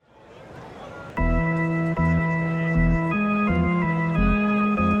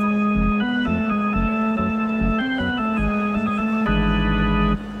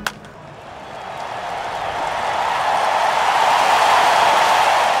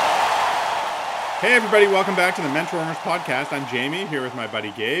Hey everybody, welcome back to the Mentormers podcast. I'm Jamie here with my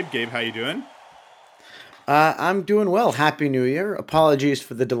buddy Gabe. Gabe, how you doing? I'm doing well. Happy New Year. Apologies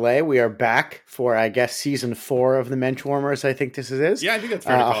for the delay. We are back for, I guess, season 4 of the Mentormers. I think this is. Yeah, I think that's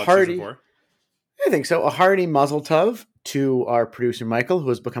fair to call it season 4. I think so. A hearty muzzle tov to our producer Michael, who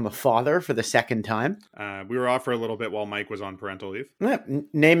has become a father for the second time. We were off for a little bit while Mike was on parental leave. Yeah,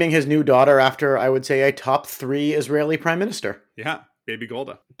 naming his new daughter after, I would say, a top 3 Israeli prime minister. Yeah, baby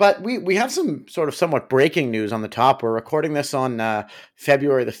Golda. But we have some sort of somewhat breaking news on the top. We're recording this on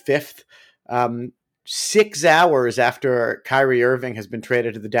February the 5th. 6 hours after Kyrie Irving has been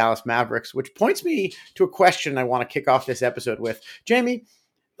traded to the Dallas Mavericks, which points me to a question I want to kick off this episode with. Jamie,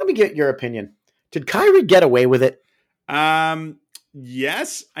 let me get your opinion. Did Kyrie get away with it?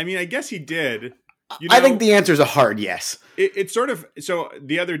 Yes. I mean, I guess he did. I think the answer is a hard yes. It's sort of, so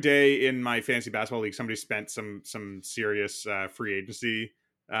the other day in my fantasy basketball league, somebody spent some serious free agency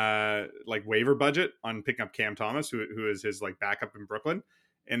like waiver budget on picking up Cam Thomas, who is his like backup in Brooklyn.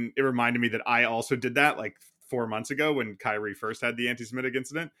 And it reminded me that I also did that like 4 months ago when Kyrie first had the anti-Semitic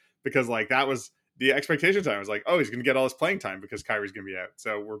incident, because like that was the expectation time. I was like, oh, he's going to get all his playing time because Kyrie's going to be out.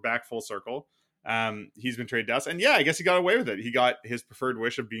 So we're back full circle. He's been traded to us, and yeah, I guess he got away with it. He got his preferred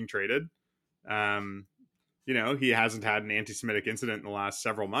wish of being traded. He hasn't had an anti-Semitic incident in the last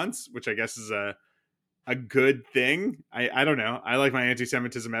several months, which I guess is a good thing. I don't know. I like my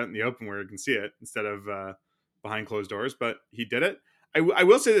anti-Semitism out in the open where you can see it instead of behind closed doors, but he did it. I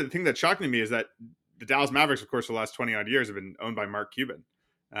will say that the thing that's shocking to me is that the Dallas Mavericks, of course, for the last 20 odd years have been owned by Mark Cuban,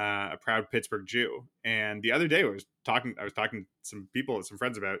 a proud Pittsburgh Jew. And the other day I was talking to some people, some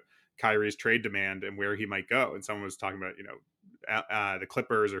friends about Kyrie's trade demand and where he might go. And someone was talking about, the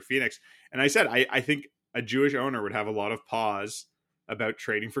Clippers or Phoenix. And I said, I think a Jewish owner would have a lot of pause about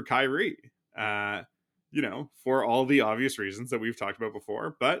trading for Kyrie, for all the obvious reasons that we've talked about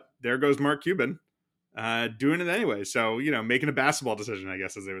before. But there goes Mark Cuban. Doing it anyway. So, making a basketball decision, I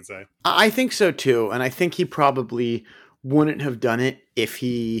guess, as they would say. I think so too. And I think he probably wouldn't have done it if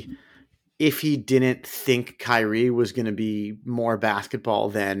he didn't think Kyrie was going to be more basketball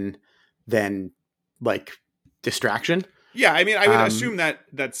than like distraction. Yeah. I mean, I would assume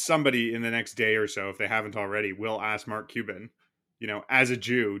that somebody in the next day or so, if they haven't already, will ask Mark Cuban, as a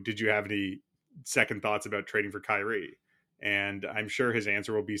Jew, did you have any second thoughts about trading for Kyrie? And I'm sure his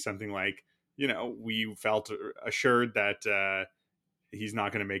answer will be something like, we felt assured that he's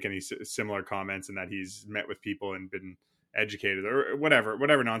not going to make any similar comments and that he's met with people and been educated or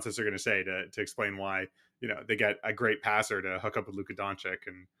whatever nonsense they're going to say to explain why, they get a great passer to hook up with Luka Doncic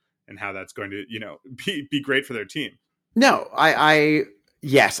and how that's going to, be great for their team. No,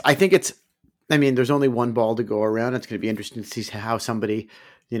 yes, I think there's only one ball to go around. It's going to be interesting to see how somebody,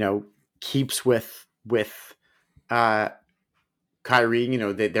 keeps with Kyrie.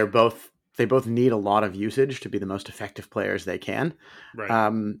 They both need a lot of usage to be the most effective players they can.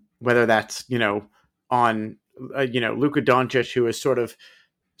 Right. Whether that's, on, Luka Doncic, who is sort of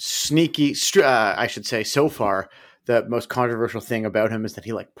sneaky, I should say so far, the most controversial thing about him is that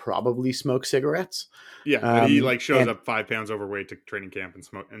he probably smokes cigarettes. Yeah. But he shows up 5 pounds overweight to training camp and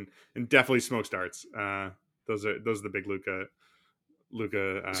smoke and definitely smokes darts. Those are the big Luka.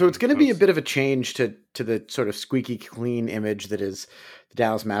 So it's going to be a bit of a change to the sort of squeaky clean image that is the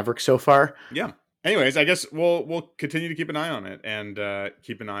Dallas Mavericks so far. Yeah. Anyways, I guess we'll continue to keep an eye on it and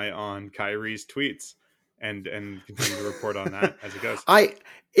keep an eye on Kyrie's tweets and continue to report on that as it goes.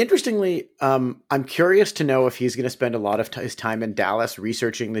 Interestingly, I'm curious to know if he's going to spend a lot of his time in Dallas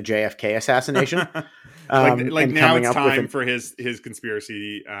researching the JFK assassination. Now it's time for his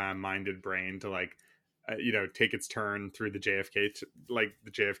conspiracy minded brain to take its turn through the JFK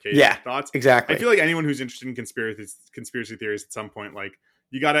thoughts. Exactly. I feel like anyone who's interested in conspiracy theories at some point,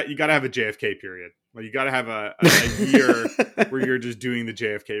 you gotta have a JFK period. You gotta have a year where you're just doing the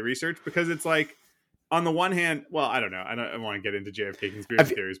JFK research, because it's on the one hand, well, I don't know. I don't want to get into JFK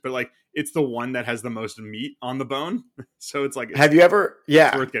conspiracy theories, but it's the one that has the most meat on the bone. So it's have you ever? Yeah,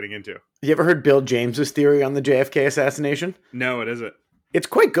 it's worth getting into. You ever heard Bill James's theory on the JFK assassination? No, it isn't. It's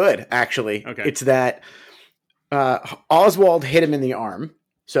quite good, actually. Okay. It's that Oswald hit him in the arm.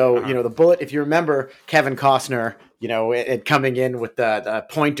 So, the bullet, if you remember Kevin Costner, it coming in with the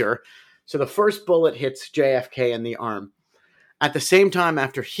pointer. So the first bullet hits JFK in the arm. At the same time,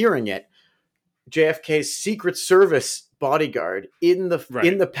 after hearing it, JFK's Secret Service bodyguard in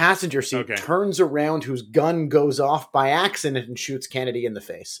the passenger seat turns around, whose gun goes off by accident and shoots Kennedy in the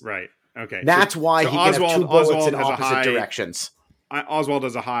face. Right. Okay. That's why he can have two bullets in opposite directions. Oswald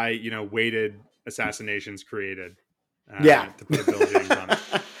has a high, weighted assassinations created. To put Bill James on it.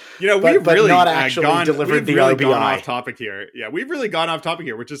 we've but really not actually delivered the RBI. Gone off topic here. Yeah, we've really gone off topic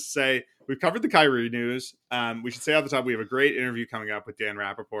here, which is to say we've covered the Kyrie news. We should say off the top we have a great interview coming up with Dan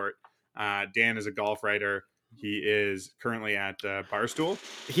Rappaport. Dan is a golf writer. He is currently at Barstool.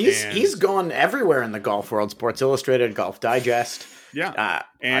 He's gone everywhere in the golf world. Sports Illustrated, Golf Digest. Yeah.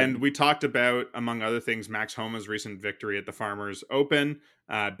 We talked about, among other things, Max Homa's recent victory at the Farmers Open,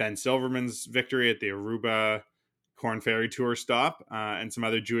 Ben Silverman's victory at the Aruba Corn Ferry Tour stop, and some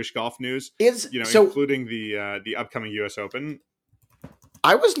other Jewish golf news, including the upcoming U.S. Open.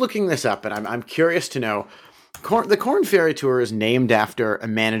 I was looking this up, and I'm curious to know. The Corn Ferry Tour is named after a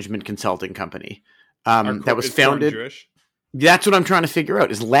management consulting company that was founded. Jewish? That's what I'm trying to figure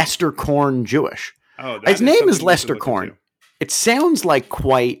out. Is Lester Korn Jewish? Oh, his name is Lester Korn. It sounds like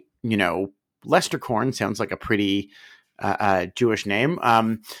quite, Lester Korn sounds like a pretty Jewish name.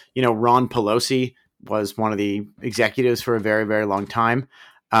 Ron Pelosi was one of the executives for a very, very long time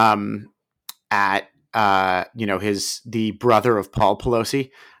at the brother of Paul Pelosi,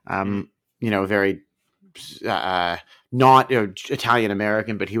 very not Italian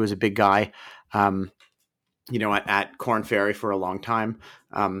American, but he was a big guy, at Korn Ferry for a long time.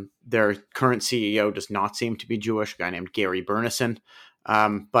 Their current CEO does not seem to be Jewish, a guy named Gary Burnison.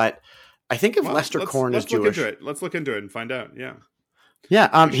 But I think if Lester Korn is Jewish, let's look into it and find out. Yeah.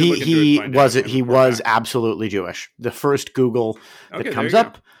 Yeah, he was absolutely Jewish. The first Google that comes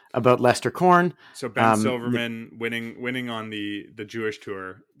up about Lester Korn. So Ben Silverman winning on the Jewish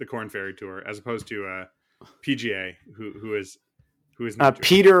tour, the Korn Ferry Tour, as opposed to PGA, who is not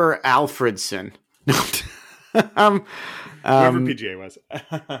Peter Alfredson. Whoever PGA was.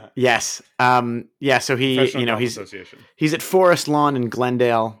 Yes. So he's at Forest Lawn in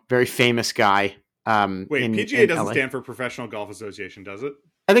Glendale. Very famous guy. PGA doesn't stand for Professional Golf Association, does it?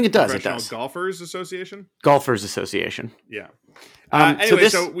 I think it does. Professional Golfers Association? Golfers Association. Yeah. Anyway,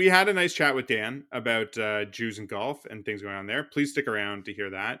 so we had a nice chat with Dan about Jews and golf and things going on there. Please stick around to hear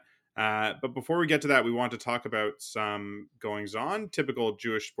that. But before we get to that, we want to talk about some goings-on, typical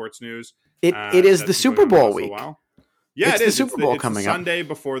Jewish sports news. It is the Super Bowl week. Yeah, it's the Super Bowl coming up. Sunday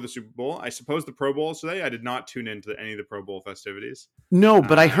before the Super Bowl. I suppose the Pro Bowl is today. I did not tune into any of the Pro Bowl festivities. No,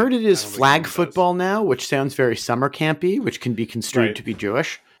 but I heard it is flag football now, which sounds very summer campy, which can be construed to be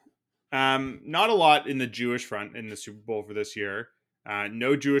Jewish. Not a lot in the Jewish front in the Super Bowl for this year.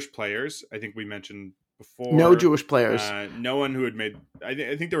 No Jewish players. I think we mentioned before. No Jewish players. No one who had made. I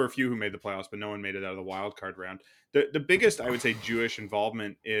think there were a few who made the playoffs, but no one made it out of the wild card round. The biggest, I would say, Jewish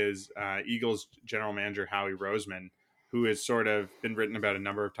involvement is Eagles general manager Howie Roseman, who has sort of been written about a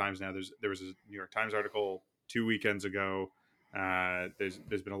number of times now. There was a New York Times article 2 weekends ago.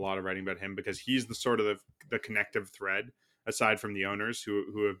 There's been a lot of writing about him because he's the sort of the connective thread aside from the owners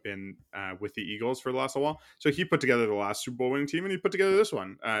who have been with the Eagles for the last while. So he put together the last Super Bowl winning team, and he put together this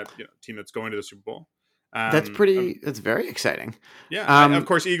one, team that's going to the Super Bowl. That's very exciting. Yeah. Of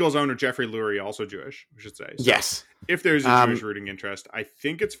course, Eagles owner Jeffrey Lurie, also Jewish, we should say. So yes. If there's a Jewish rooting interest, I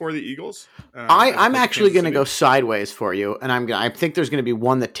think it's for the Eagles. I'm actually going to go sideways for you, and I think there's going to be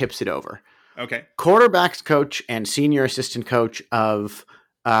one that tips it over. Okay. Quarterbacks coach and senior assistant coach of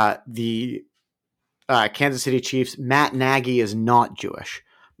the Kansas City Chiefs, Matt Nagy, is not Jewish,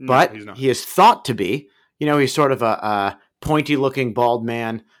 but he is thought to be. He's sort of a pointy-looking bald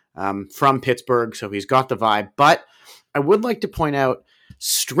man from Pittsburgh, so he's got the vibe. But I would like to point out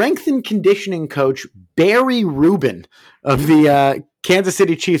strength and conditioning coach Barry Rubin of the Kansas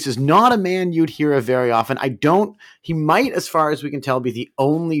City Chiefs is not a man you'd hear of very often. He might, as far as we can tell, be the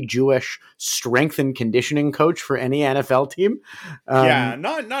only Jewish strength and conditioning coach for any NFL team.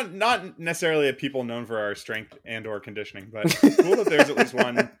 Not necessarily a people known for our strength and or conditioning, but cool that there's at least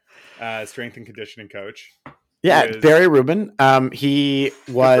one strength and conditioning coach. Yeah, Barry Rubin. He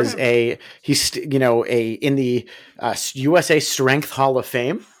was in the USA Strength Hall of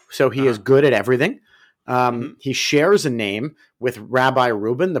Fame, so he is good at everything. He shares a name with Rabbi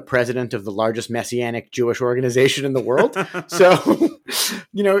Rubin, the president of the largest Messianic Jewish organization in the world. So,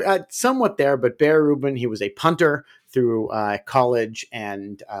 somewhat there, but Barry Rubin, he was a punter through college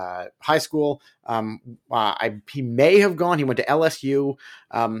and high school. He may have gone. He went to LSU.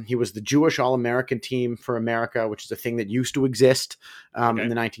 He was the Jewish All-American team for America, which is a thing that used to exist in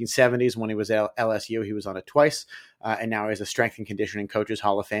the 1970s. When he was at LSU, he was on it twice. And now he's a strength and conditioning coaches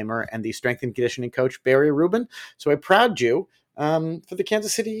Hall of Famer and the strength and conditioning coach, Barry Rubin. So a proud Jew for the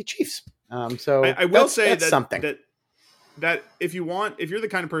Kansas City Chiefs. So I will say that's something. That if you're the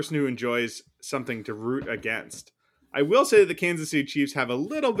kind of person who enjoys something to root against, I will say that the Kansas City Chiefs have a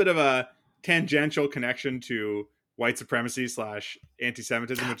little bit of a tangential connection to white supremacy /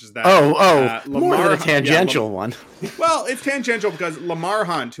 anti-Semitism, which is that more than a tangential one. Well, it's tangential because Lamar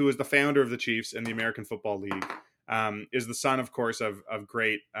Hunt, who is the founder of the Chiefs and the American Football League, is the son, of course, of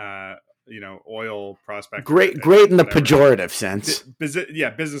great oil prospector. Great in the pejorative sense.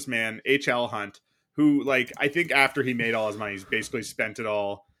 Businessman H.L. Hunt, who, like, I think after he made all his money, he's basically spent it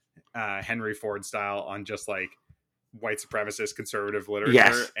all Henry Ford style on just like white supremacist conservative literature,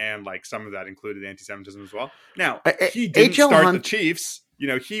 yes. And like some of that included anti-Semitism as well. Now, he didn't start the Chiefs.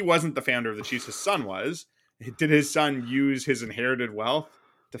 He wasn't the founder of the Chiefs. His son was. Did his son use his inherited wealth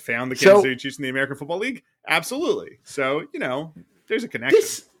to found the Kansas City Chiefs in the American Football League? Absolutely. So, there's a connection.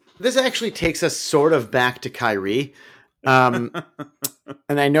 This actually takes us sort of back to Kyrie. And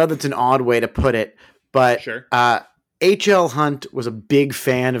I know that's an odd way to put it, but sure. H.L. Hunt was a big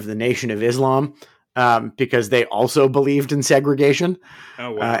fan of the Nation of Islam. Because they also believed in segregation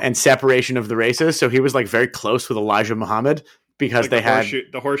and separation of the races. So he was like very close with Elijah Muhammad because they had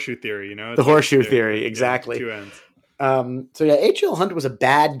the horseshoe theory, the horseshoe theory. Exactly. Two ends. So yeah, H.L. Hunt was a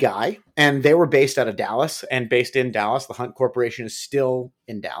bad guy, and they were based out of Dallas and based in Dallas. The Hunt Corporation is still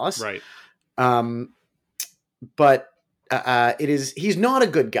in Dallas. Right. But he's not a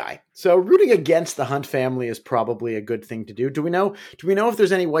good guy. So rooting against the Hunt family is probably a good thing to do. Do we know if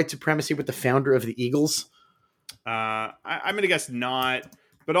there's any white supremacy with the founder of the Eagles? I'm going to guess not,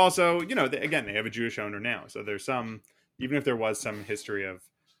 but also, again, they have a Jewish owner now. So there's even if there was some history of,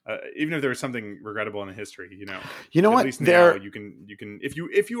 even if there was something regrettable in the history, at what? Least now you can,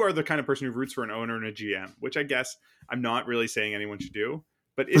 if you are the kind of person who roots for an owner and a GM, which I guess I'm not really saying anyone should do.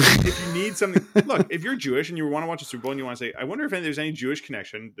 But if you need something, look, if you're Jewish and you want to watch a Super Bowl and you want to say, I wonder if there's any Jewish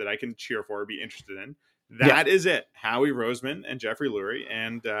connection that I can cheer for or be interested in, that is it. Howie Roseman and Jeffrey Lurie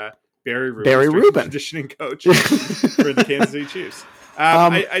and Barry Rubin, conditioning coach for the Kansas City Chiefs.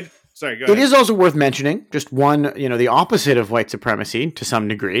 Sorry, go ahead. It is also worth mentioning, just one, the opposite of white supremacy to some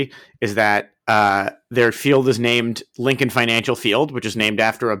degree is that their field is named Lincoln Financial Field, which is named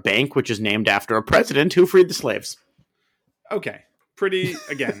after a bank, which is named after a president who freed the slaves. Okay.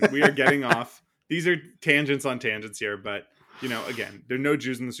 Again, we are getting off. These are tangents on tangents here, but again, there are no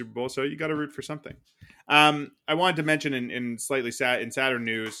Jews in the Super Bowl, so you got to root for something. I wanted to mention in slightly sadder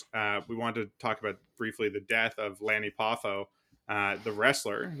news, we wanted to talk about briefly the death of Lanny Poffo, the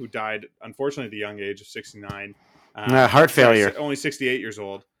wrestler who died unfortunately at the young age of 69, heart failure, only 68 years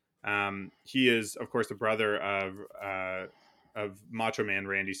old. He is, of course, the brother of Macho Man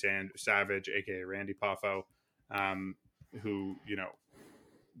Randy Savage, aka Randy Poffo. Who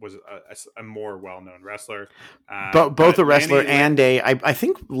was a more well-known wrestler, both a wrestler and I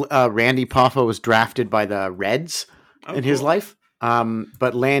think Randy Poffo was drafted by the Reds in his life,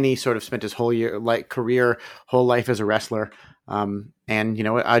 but Lanny sort of spent his whole life as a wrestler, and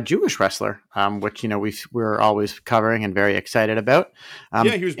a Jewish wrestler, which we're always covering and very excited about.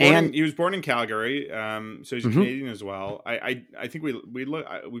 He was born in Calgary, so he's Canadian as well. I think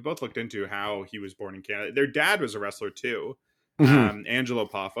we both looked into how he was born in Canada. Their dad was a wrestler too, Angelo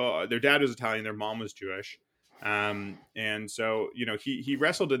Poffo. Their dad was Italian, their mom was Jewish, and so he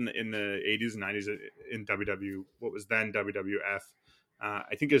wrestled in the 80s and 90s in what was then WWF.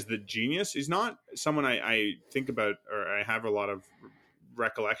 I think as the Genius. He's not someone I think about or I have a lot of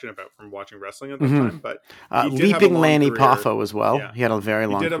recollection about from watching wrestling at the time, but Leaping Lanny Poffo as well. Yeah. He had a very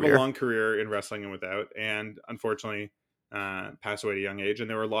long career. He did have a long career in wrestling and without, and unfortunately passed away at a young age. And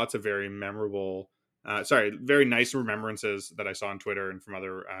there were lots of very memorable, very nice remembrances that I saw on Twitter and from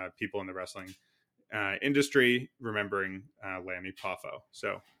other people in the wrestling industry remembering Lanny Poffo.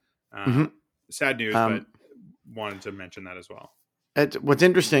 So sad news, but wanted to mention that as well. What's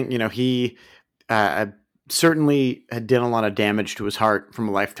interesting, he certainly had done a lot of damage to his heart from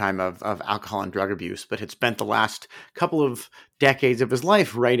a lifetime of alcohol and drug abuse, but had spent the last couple of decades of his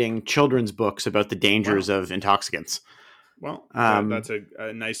life writing children's books about the dangers of intoxicants. Well, that's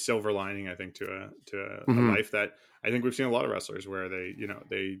a nice silver lining, I think, to a life that I think we've seen a lot of wrestlers where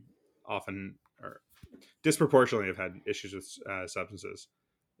they often or disproportionately have had issues with substances,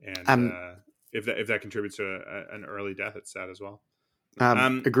 and if that contributes to an early death, it's sad as well.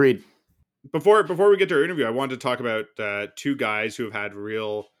 Agreed. Before we get to our interview, I wanted to talk about two guys who have had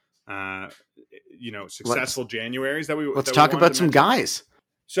real, successful Januaries. Let's talk about some guys.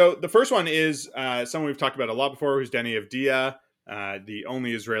 So the first one is someone we've talked about a lot before, who's Deni Avdija, the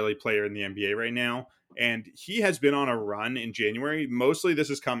only Israeli player in the NBA right now, and he has been on a run in January. Mostly, this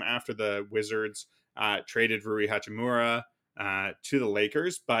has come after the Wizards traded Rui Hachimura to the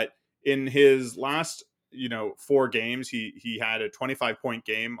Lakers, but in his last 4 games, he had a 25-point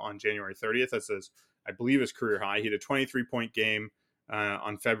game on January 30th. That's I believe his career high. He had a 23-point game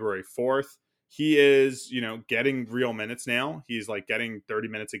on February 4th. he is, getting real minutes now. He's like getting 30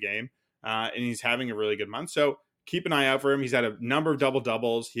 minutes a game, and he's having a really good month. So keep an eye out for him. He's had a number of double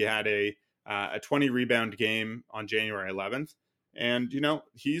doubles. He had a 20 rebound game on January 11th. And,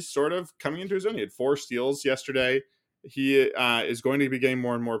 he's sort of coming into his own. He had 4 steals yesterday. He is going to be getting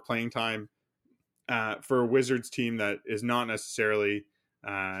more and more playing time for a Wizards team that is not necessarily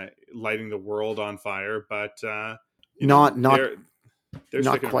lighting the world on fire, but not they're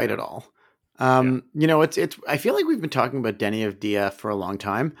quite at all. It's I feel like we've been talking about Denny Avdija for a long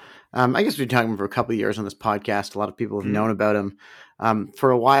time. I guess we've been talking about him for a couple of years on this podcast. A lot of people have known about him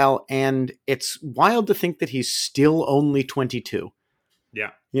for a while, and it's wild to think that he's still only 22.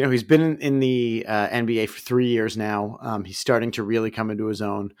 Yeah. He's been in the NBA for 3 years now. He's starting to really come into his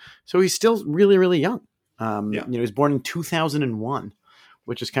own. So he's still really, really young. He was born in 2001,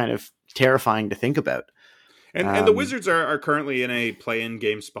 which is kind of terrifying to think about. And the Wizards are currently in a play-in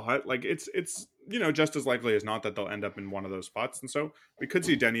game spot. Like it's just as likely as not that they'll end up in one of those spots. And so we could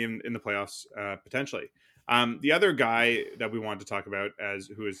see Denny in the playoffs potentially. The other guy that we wanted to talk about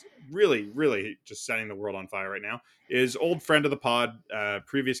who is really, really just setting the world on fire right now is old friend of the pod,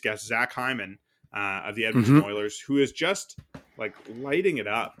 previous guest, Zach Hyman of the Edmonton Oilers, who is just like lighting it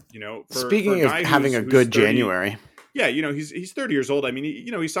up, Speaking of having a good 30, January. Yeah, he's 30 years old. I mean,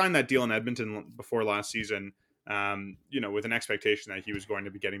 he signed that deal in Edmonton before last season, with an expectation that he was going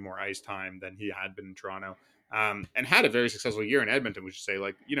to be getting more ice time than he had been in Toronto, and had a very successful year in Edmonton, which is say,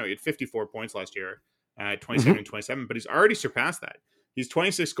 he had 54 points last year at 27 and 27, but he's already surpassed that. He's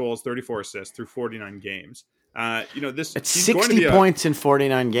 26 goals, 34 assists through 49 games. It's 60 points in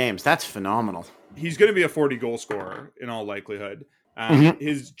 49 games. That's phenomenal. He's going to be a 40 goal scorer in all likelihood.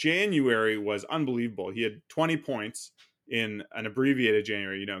 His January was unbelievable. He had 20 points in an abbreviated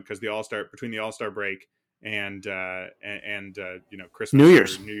January, because between the All-Star break and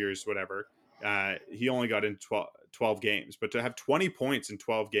Christmas, New Year's, whatever. He only got in 12 games, but to have 20 points in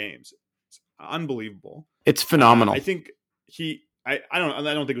 12 games, it's unbelievable. It's phenomenal. I think I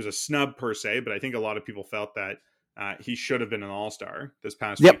don't think it was a snub per se, but I think a lot of people felt that he should have been an All-Star this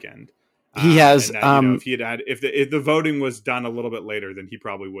past weekend. He has. That, if the voting was done a little bit later, then he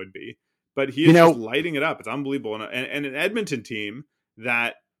probably would be. But he is just lighting it up. It's unbelievable, and an Edmonton team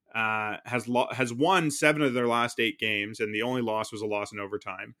that has won 7 of their last 8 games, and the only loss was a loss in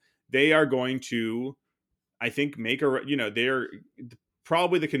overtime. They are going to, I think, they're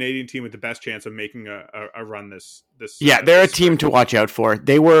probably the Canadian team with the best chance of making a run this. They're a team to watch out for.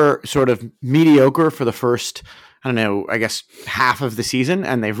 They were sort of mediocre for the first, I guess half of the season,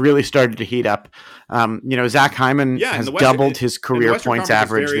 and they've really started to heat up. Zach Hyman has doubled his career points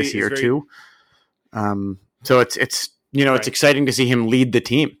average this year too. So it's exciting to see him lead the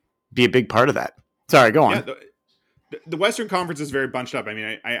team, be a big part of that. Sorry, go on. Yeah, the Western Conference is very bunched up. I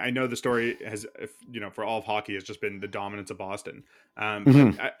mean, I know the story has, for all of hockey, has just been the dominance of Boston.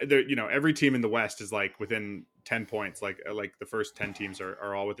 Every team in the West is like within 10 points. Like the first 10 teams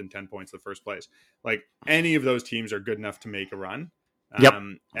are all within 10 points of the first place. Like any of those teams are good enough to make a run.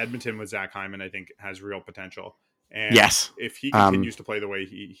 Edmonton with Zach Hyman, I think, has real potential. And if he continues to play the way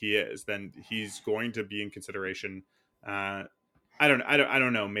he is, then he's going to be in consideration. I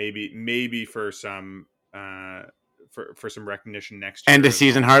don't know. Maybe for some. For some recognition next year. End of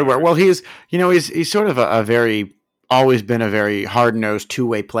season hardware. Well, he's sort of always been a very hard-nosed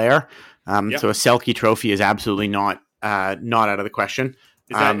two-way player. So a Selke trophy is absolutely not out of the question.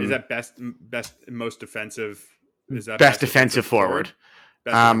 Is that best most defensive? Is that best defensive forward?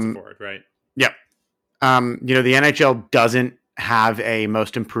 Best defensive forward, right? Yep. The NHL doesn't have a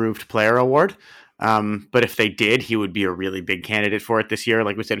most improved player award. But if they did, he would be a really big candidate for it this year.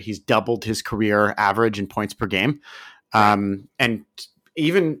 Like we said, he's doubled his career average in points per game. And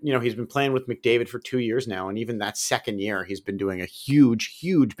even, he's been playing with McDavid for 2 years now. And even that second year, he's been doing a huge,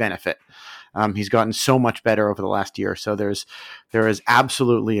 huge benefit. He's gotten so much better over the last year. So there is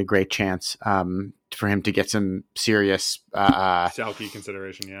absolutely a great chance, for him to get some serious, Selke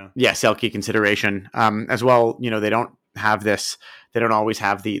consideration. Yeah. Selke consideration. As well, they don't have this. They don't always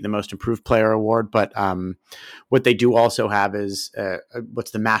have the most improved player award, but what they do also have is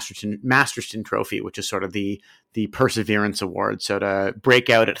what's the Masterton Trophy, which is sort of the perseverance award. So to break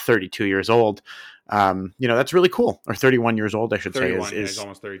out at 32 years old, that's really cool. Or 31 years old, I should say, is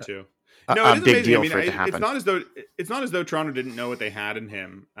almost 32. A big deal for it to happen. It's not as though Toronto didn't know what they had in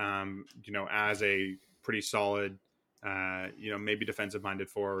him. As a pretty solid, maybe defensive minded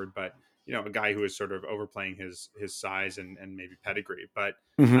forward, but. A guy who is sort of overplaying his size and maybe pedigree. But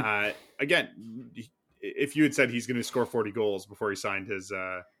again, if you had said he's going to score 40 goals before he signed his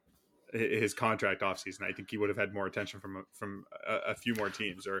his contract offseason. I think he would have had more attention from a few more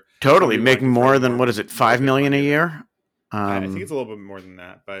teams, or totally making more than what is it, $5 million a year? I think it's a little bit more than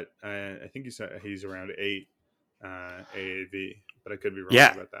that, but I think he's around 8 AAV, but I could be wrong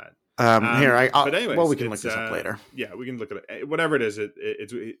about that. But anyways, well, we can look this up later. Yeah, we can look at it. Whatever it is,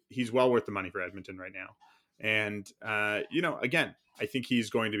 he's well worth the money for Edmonton right now. And again, I think he's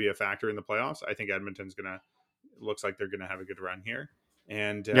going to be a factor in the playoffs. I think Edmonton's looks like they're gonna have a good run here.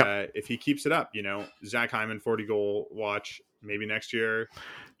 And if he keeps it up, Zach Hyman 40 goal watch maybe next year.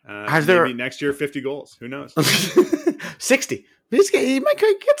 Next year 50 goals. Who knows? 60. He might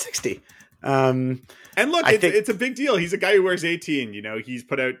get 60. And look, it's a big deal. He's a guy who wears 18. He's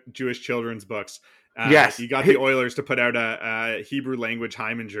put out Jewish children's books. Yes, he got the Oilers to put out a Hebrew language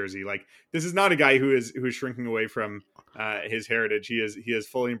Hyman jersey. Like, this is not a guy who is shrinking away from his heritage. He has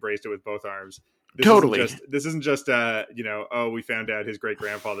fully embraced it with both arms. This isn't just we found out his great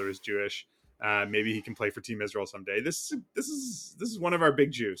grandfather is Jewish. Maybe he can play for Team Israel someday. This is one of our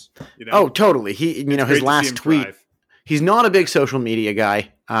big Jews. Oh, totally. He his last tweet. He's not a big social media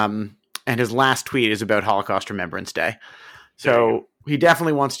guy. And his last tweet is about Holocaust Remembrance Day. So he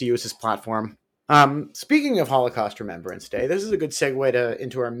definitely wants to use his platform. Speaking of Holocaust Remembrance Day, this is a good segue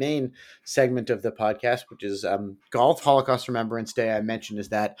into our main segment of the podcast, which is golf. Holocaust Remembrance Day, I mentioned, is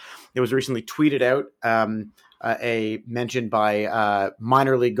that it was recently tweeted out, a mention by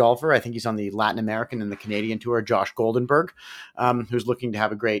minor league golfer. I think he's on the Latin American and the Canadian tour, Josh Goldenberg, who's looking to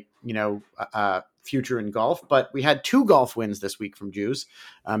have a great, future in golf. But we had 2 golf wins this week from Jews,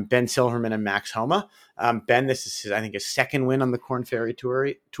 Ben Silverman and Max Homa. Ben, this is I think his 2nd win on the Korn Ferry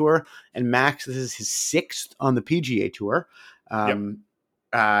Tour, and Max, this is his 6th on the PGA Tour.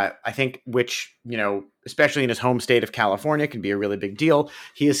 I think, which, especially in his home state of California, can be a really big deal.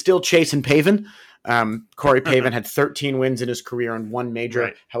 He is still chasing Pavin. Corey Pavin had 13 wins in his career and 1 major.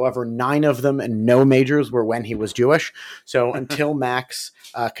 Right. However, 9 of them and no majors were when he was Jewish. So until Max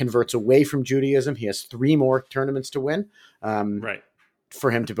converts away from Judaism, he has 3 more tournaments to win. For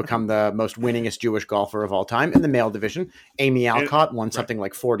him to become the most winningest Jewish golfer of all time in the male division. Amy Alcott won something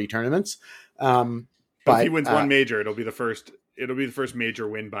like 40 tournaments. But if he wins 1 major, it'll be the first major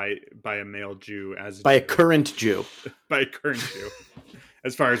win by a male Jew by a current Jew. By a current Jew,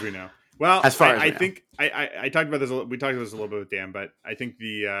 as far as we know. Well, I think I talked about this. We talked about this a little bit with Dan, but I think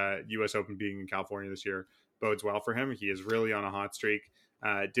the U.S. Open being in California this year bodes well for him. He is really on a hot streak.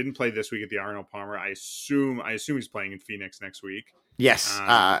 Didn't play this week at the Arnold Palmer. I assume he's playing in Phoenix next week. Yes,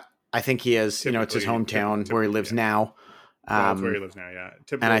 I think he is. It's his hometown where he lives now. It's where he lives now. Yeah,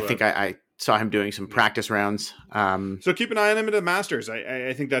 and I think I saw him doing some practice rounds. So keep an eye on him at the Masters.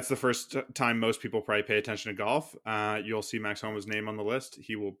 I think that's the first time most people probably pay attention to golf. You'll see Max Homa's name on the list.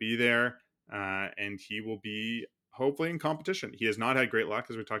 He will be there, and he will be hopefully in competition. He has not had great luck,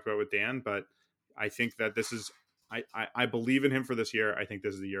 as we talked about with Dan, but I think that this is. I believe in him for this year. I think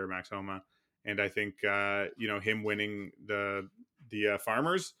this is the year of Max Homa, and I think him winning the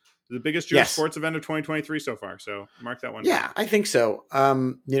Farmers, the biggest Jewish sports event of 2023 so far. So mark that one. Yeah, down. I think so. I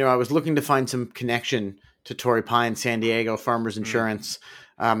was looking to find some connection to Torrey Pine, San Diego, Farmers Insurance.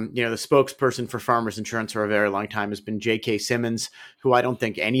 The spokesperson for Farmers Insurance for a very long time has been J.K. Simmons, who I don't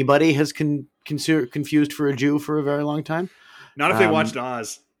think anybody has confused for a Jew for a very long time. Not if they watched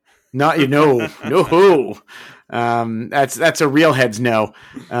Oz. Not no. That's a real heads no.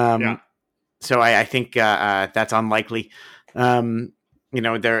 So I think that's unlikely.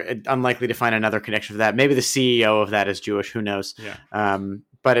 They're unlikely to find another connection for that. Maybe the CEO of that is Jewish. Who knows? Yeah.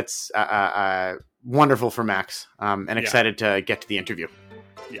 But it's wonderful for Max. And excited to get to the interview.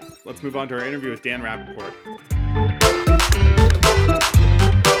 Yeah. Let's move on to our interview with Dan Rappaport.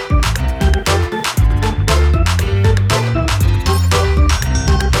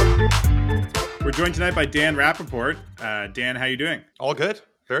 We're joined tonight by Dan Rappaport. Dan, how are you doing? All good.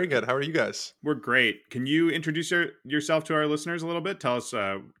 Very good. How are you guys? We're great. Can you introduce yourself to our listeners a little bit? Tell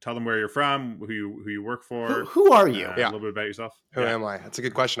them where you're from, who you work for. Who are you? A little bit about yourself. Who am I? That's a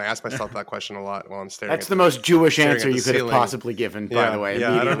good question. I ask myself that question a lot while I'm staring. That's the most Jewish answer you could have possibly given, by the way.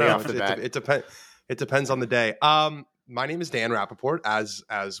 Yeah, I don't know. It depends on the day. My name is Dan Rappaport,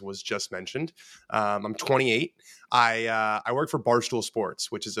 as was just mentioned. I'm 28. I work for Barstool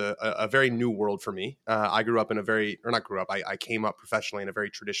Sports, which is a very new world for me. I came up professionally in a very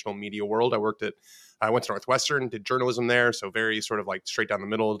traditional media world. I went to Northwestern, did journalism there, so very sort of like straight down the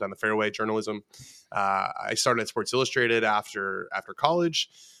middle, down the fairway journalism. I started at Sports Illustrated after college.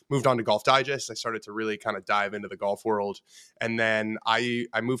 moved on to Golf Digest. I started to really kind of dive into the golf world. And then I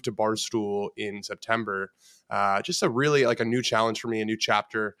moved to Barstool in September. Just a really like a new challenge for me, a new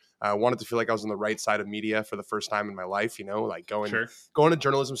chapter. I wanted to feel like I was on the right side of media for the first time in my life, like going to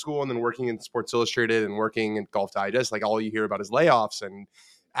journalism school and then working in Sports Illustrated and working in Golf Digest. Like all you hear about is layoffs and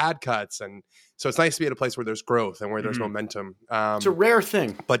ad cuts. And so it's nice to be at a place where there's growth and where there's momentum. It's a rare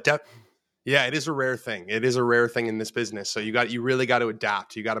thing. But yeah, it is a rare thing. It is a rare thing in this business. So you really got to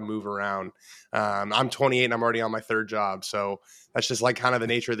adapt. You got to move around. I'm 28 and I'm already on my third job. So that's just like kind of the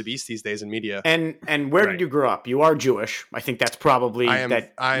nature of the beast these days in media. And where did you grow up? You are Jewish. I think that's probably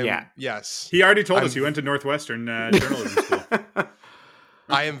Yes. He already told us you went to Northwestern journalism school.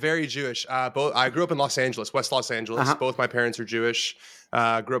 I am very Jewish. I grew up in Los Angeles, West Los Angeles. Both my parents are Jewish.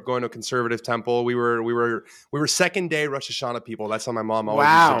 Grew up going to a conservative temple. We were second day Rosh Hashanah people. That's how my mom always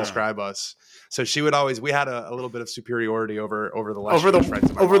used to describe us. So she would always. We had a little bit of superiority over the less Jewish friends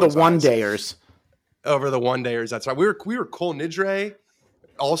of my over the mom's one eyes. dayers. Over the one dayers. That's right. We were Kol Nidre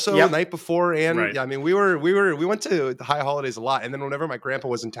also the night before, and I mean we went to the high holidays a lot. And then whenever my grandpa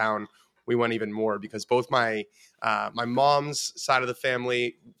was in town, we went even more because both my mom's side of the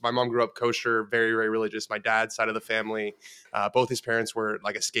family, my mom grew up kosher, very, very religious. My dad's side of the family, both his parents were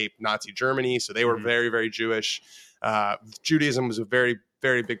like escaped Nazi Germany. So they were very, very Jewish. Judaism was a very,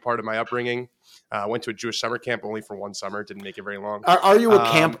 very big part of my upbringing. Went to a Jewish summer camp only for one summer. Didn't make it very long. Are you a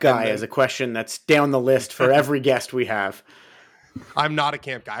camp guy is a question that's down the list for every guest we have. I'm not a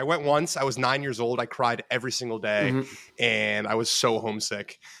camp guy. I went once. I was 9 years old. I cried every single day, and I was so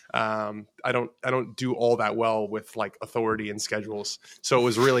homesick. I don't do all that well with like authority and schedules, so it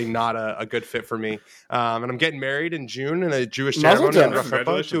was really not a good fit for me. And I'm getting married in June in a Jewish ceremony in Rosh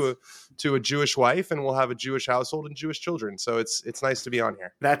Hashanah to a Jewish wife, and we'll have a Jewish household and Jewish children. So it's nice to be on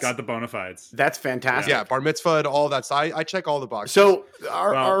here. That's got the bona fides. That's fantastic. Yeah, bar mitzvah, all that. So I check all the boxes. So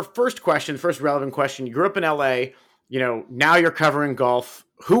our first relevant question: you grew up in LA. Now you're covering golf.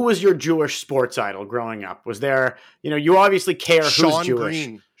 Who was your Jewish sports idol growing up? Was there, you obviously care who's Jewish.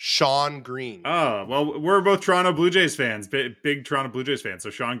 Sean Green. Oh, well, we're both Toronto Blue Jays fans, big Toronto Blue Jays fans.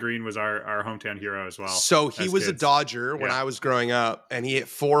 So Sean Green was our hometown hero as well. So he was a Dodger when I was growing up, and he hit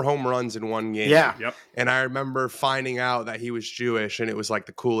 4 home runs in one game. Yeah. Yep. And I remember finding out that he was Jewish, and it was like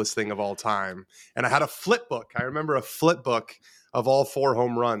the coolest thing of all time. And I had a flip book. I remember a flip book of all 4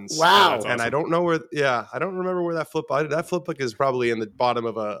 home runs. Wow. And awesome. I don't remember where that flip book is probably in the bottom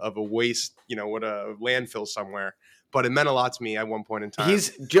of a waste, what a landfill somewhere. But it meant a lot to me at one point in time.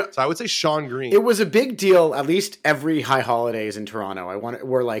 So I would say Sean Green. It was a big deal, at least every high holidays in Toronto.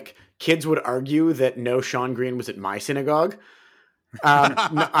 Where like kids would argue that no Sean Green was at my synagogue.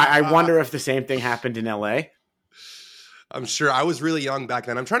 I wonder if the same thing happened in LA. I'm sure. I was really young back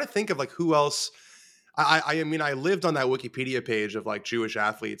then. I'm trying to think of like who else. I mean, I lived on that Wikipedia page of like Jewish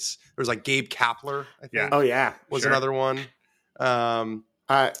athletes. There was like Gabe Kapler, I think. Yeah. Oh yeah, was another one. Some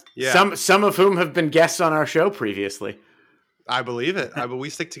of whom have been guests on our show previously. I believe it. We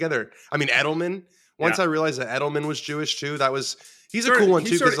stick together. I mean, Edelman. Once I realized that Edelman was Jewish too, he's a cool one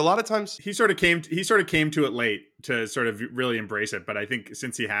too. Because a lot of times he sort of came to it late to sort of really embrace it. But I think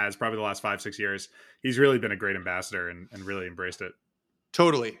since he has probably the last 5-6 years, he's really been a great ambassador and really embraced it.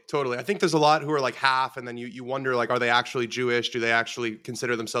 Totally. I think there's a lot who are like half, and then you wonder like, are they actually Jewish? Do they actually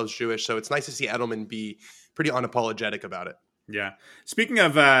consider themselves Jewish? So it's nice to see Edelman be pretty unapologetic about it. Yeah. Speaking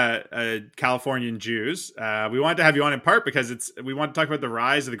of Californian Jews, we wanted to have you on in part because we want to talk about the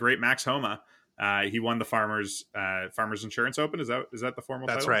rise of the great Max Homa. He won the Farmers Insurance Open. Is that the formal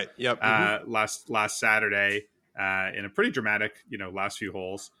title? That's right. Yep. Last Saturday in a pretty dramatic, last few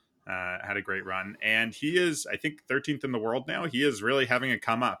holes. Had a great run, and he is, I think, 13th in the world now. He is really having a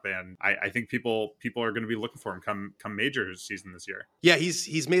come up, and I think people are going to be looking for him come major season this year. Yeah,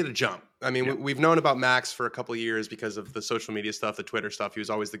 he's made a jump. I mean, we've known about Max for a couple of years because of the social media stuff, the Twitter stuff. He was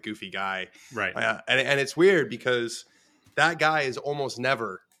always the goofy guy, right? And it's weird because that guy is almost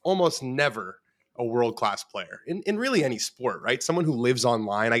never a world-class player in really any sport, right? Someone who lives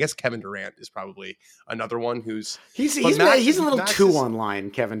online. I guess Kevin Durant is probably another one who's he's a little too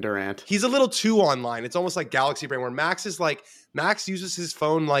online. Kevin Durant. He's a little too online. It's almost like Galaxy Brain, where Max uses his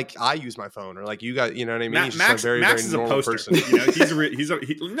phone like I use my phone, or like you guys, you know what I mean? He's just a very is normal a poster. Person.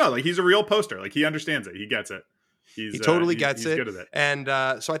 He's a real poster. Like he understands it. He gets it. He totally gets it. Good at it. And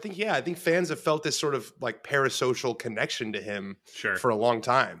so I think fans have felt this sort of like parasocial connection to him for a long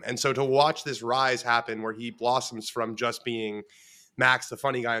time. And so to watch this rise happen where he blossoms from just being Max, the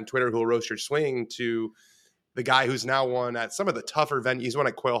funny guy on Twitter who will roast your swing, to the guy who's now won at some of the tougher venues. He's won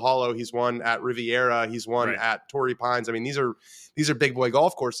at Quail Hollow. He's won at Riviera. He's won at Torrey Pines. I mean, these are big boy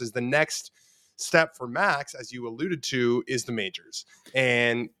golf courses. The next step for Max, as you alluded to, is the majors.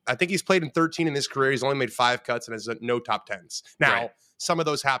 And I think he's played in 13 in his career. He's only made 5 cuts and has no top 10s. Now, Right. some of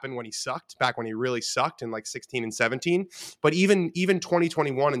those happened when he sucked, back when he really sucked in like 16 and 17. But even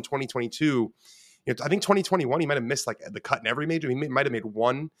 2021 and 2022, I think 2021 he might have missed like the cut in every major. He might have made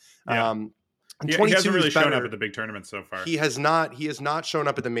one. Yeah. And He 22 hasn't really is shown better. up at the big tournaments so far. He has not shown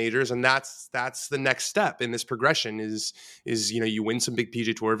up at the majors, and that's the next step in this progression is you win some big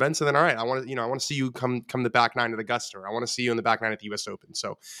PGA Tour events, and then all right, I want to see you come the back nine at Augusta, or I want to see you in the back nine at the US Open.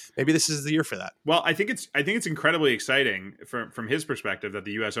 So maybe this is the year for that. Well, I think it's incredibly exciting from his perspective that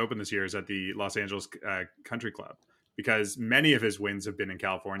the U.S. Open this year is at the Los Angeles Country Club, because many of his wins have been in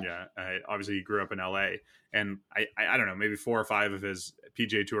California. Obviously, he grew up in L.A., and I don't know, maybe 4 or 5 of his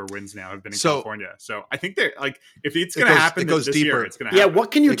PGA Tour wins now have been in California. So I think they're like, if it's going to happen this year, it's going to happen. Yeah,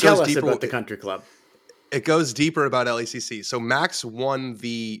 what can you tell us deeper. about the Country Club? It goes deeper about LACC. So Max won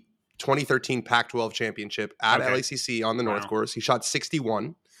the 2013 Pac-12 championship at LACC on the North Course. He shot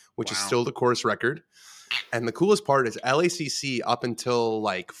 61, which is still the course record. And the coolest part is LACC up until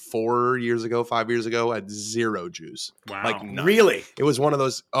like 5 years ago, had 0 Jews. Wow. Like none. Really? It was one of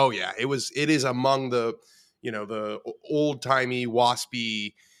those. Oh yeah, it is among the the old timey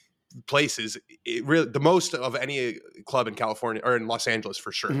waspy places. It really the most of any club in California or in Los Angeles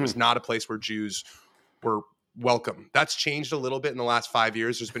for sure. It was not a place where Jews were welcome. That's changed a little bit in the last 5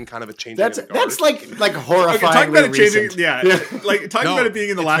 years. There's been kind of a change. That's like horrifying. Talking about it changing, recent. like talking about it being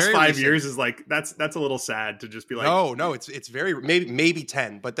in the last 5 recent. years is like that's a little sad to just be like. No, it's very maybe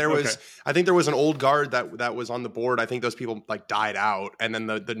 10, but there was I think there was an old guard that was on the board. I think those people like died out, and then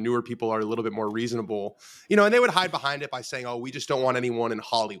the newer people are a little bit more reasonable, and they would hide behind it by saying, "Oh, we just don't want anyone in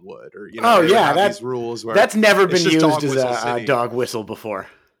Hollywood," or that's these rules. Where that's never been used as a a dog whistle before.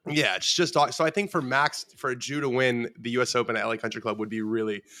 Yeah, it's just so I think for a Jew to win the U.S. Open at LA Country Club would be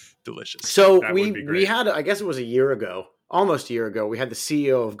really delicious. So we had, I guess it was almost a year ago, we had the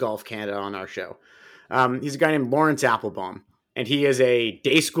CEO of Golf Canada on our show. He's a guy named Lawrence Applebaum, and he is a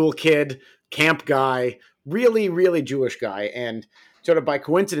day school kid, camp guy, really, really Jewish guy. And sort of by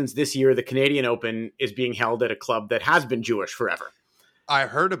coincidence, this year the Canadian Open is being held at a club that has been Jewish forever. I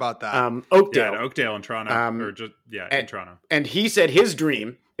heard about that. Oakdale. Oakdale in Toronto, in Toronto. And he said his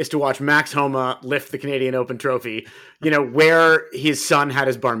dream is to watch Max Homa lift the Canadian Open trophy, where his son had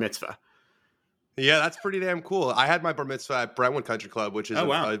his bar mitzvah. Yeah, that's pretty damn cool. I had my bar mitzvah at Brentwood Country Club, which is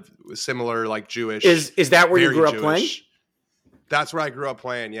a similar like Jewish. Is that where you grew up playing? That's where I grew up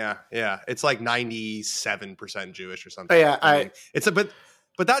playing. Yeah. It's like 97% Jewish or something. Oh, yeah,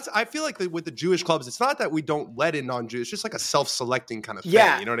 But that's, I feel like with the Jewish clubs, it's not that we don't let in non-Jews. It's just like a self-selecting kind of thing.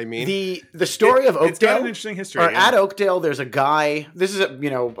 Yeah, you know what I mean? The story of Oakdale. It's got an interesting history. At Oakdale, there's a guy. This is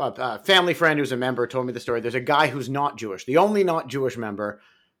a family friend who's a member told me the story. There's a guy who's not Jewish. The only not Jewish member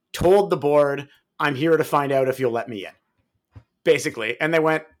told the board, "I'm here to find out if you'll let me in." Basically, and they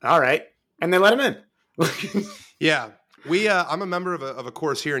went, "All right," and they let him in. Yeah. I'm a member of a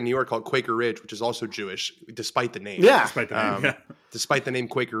course here in New York called Quaker Ridge, which is also Jewish, despite the name. Yeah, despite the name. Despite the name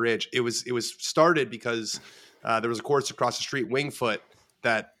Quaker Ridge, it was started because there was a course across the street, Wingfoot,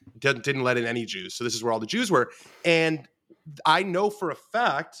 that didn't let in any Jews. So this is where all the Jews were, and I know for a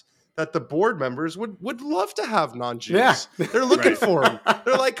fact that the board members would love to have non-Jews. Yeah. They're looking for them.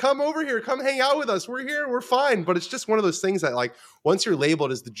 They're like, come over here, come hang out with us. We're here, we're fine. But it's just one of those things that like once you're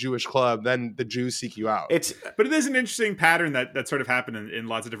labeled as the Jewish club, then the Jews seek you out. But it is an interesting pattern that sort of happened in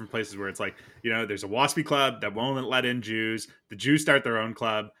lots of different places where it's like, there's a WASPy club that won't let in Jews. The Jews start their own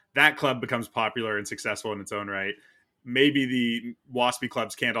club. That club becomes popular and successful in its own right. Maybe the WASPy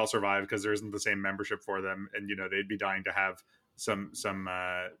clubs can't all survive because there isn't the same membership for them. And, they'd be dying to have some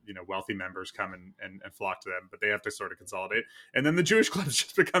wealthy members come and flock to them, but they have to sort of consolidate. And then the Jewish clubs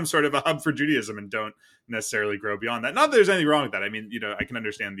just become sort of a hub for Judaism and don't necessarily grow beyond that. Not that there's anything wrong with that. I mean, I can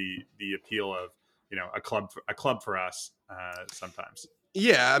understand the appeal of, a club for us sometimes.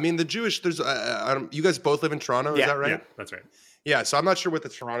 Yeah. I mean, the Jewish, there's, you guys both live in Toronto. Is that right? Yeah, that's right. Yeah, so I'm not sure what the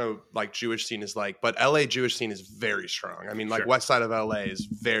Toronto like Jewish scene is like, but LA Jewish scene is very strong. I mean, like west side of LA is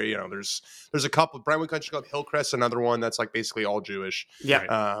very, there's a couple. Brentwood Country Club, Hillcrest, another one that's like basically all Jewish.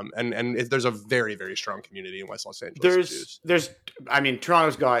 Yeah, there's a very, very strong community in West Los Angeles.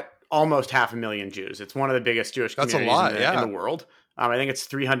 Toronto's got almost 500,000 Jews. It's one of the biggest Jewish communities in the world. I think it's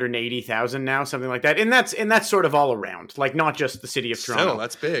 380,000 now, something like that. And that's sort of all around, like not just the city of Toronto. Still,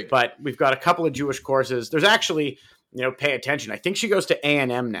 that's big. But we've got a couple of Jewish courses. There's actually, pay attention. I think she goes to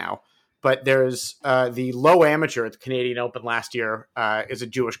A&M now, but there's the low amateur at the Canadian Open last year is a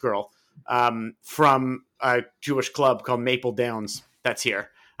Jewish girl from a Jewish club called Maple Downs that's here.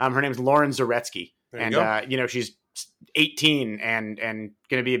 Her name's Lauren Zaretsky. And, she's 18 and going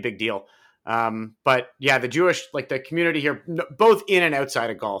to be a big deal. But yeah, the Jewish, like the community here, both in and outside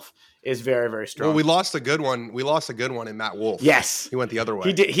of golf, is very, very strong. Well, we lost a good one. We lost a good one in Matt Wolf. Yes, he went the other way.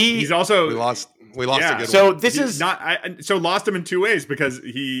 He did. He's also we lost a good so one. This He's is so lost him in two ways because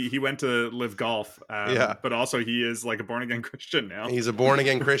he went to live golf. Yeah. But also he is like a born again Christian now. He's a born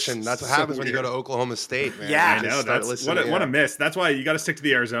again Christian. That's what So happens when you go weird. to Oklahoma State, man. Yeah. I You know just start that's listening, what a miss. That's why you got to stick to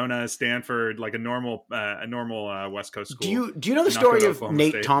the Arizona, Stanford, like a normal West Coast school. do you know the Not story go to of Oklahoma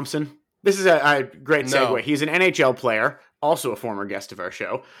Nate State. Thompson? This is a great segue. No. He's an NHL player, also a former guest of our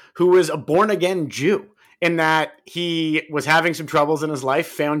show, who was a born again Jew. In that he was having some troubles in his life,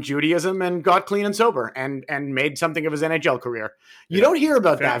 found Judaism, and got clean and sober, and made something of his NHL career. You don't hear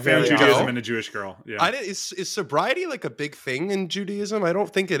about that very Found often. Judaism and a Jewish girl. Yeah. Is sobriety like a big thing in Judaism? I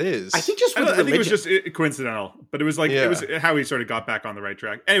don't think it is. I think just I with think it was religion. just coincidental, but it was like Yeah. it was how he sort of got back on the right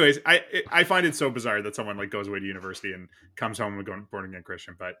track. Anyways, I find it so bizarre that someone like goes away to university and comes home and going born again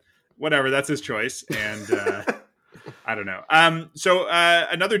Christian, but whatever, that's his choice, and I don't know. So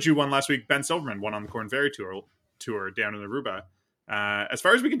another Jew won last week. Ben Silverman won on the Corn Ferry tour down in Aruba. As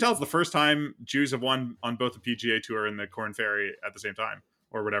far as we can tell, it's the first time Jews have won on both the PGA Tour and the Corn Ferry at the same time,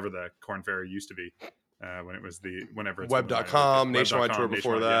 or whatever the Corn Ferry used to be. When it was whenever it's Web.com, Nationwide Web.com, Tour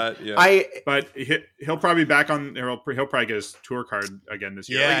before Nationwide, that. Yeah. But he'll probably be back on. He'll probably get his tour card again this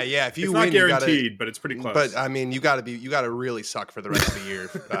year. Yeah, Like, yeah. If you it's win, not you guaranteed, but it's pretty close. But I mean, you got to really suck for the rest of the year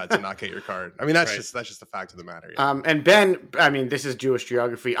to not get your card. I mean, that's Right. just the fact of the matter. Yeah. And Ben, I mean, this is Jewish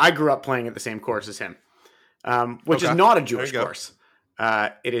geography. I grew up playing at the same course as him, which is Okay. not a There Jewish you go. course.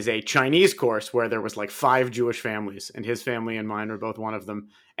 It is a Chinese course where there was like 5 Jewish families, and his family and mine were both one of them.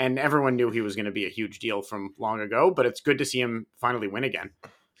 And everyone knew he was going to be a huge deal from long ago, but it's good to see him finally win again.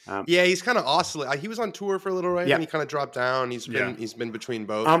 Yeah, he's kind of oscillating. He was on tour for a little while, Yeah. and he kind of dropped down. He's been between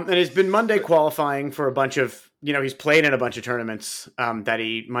both. And it's been Monday qualifying for a bunch of, he's played in a bunch of tournaments that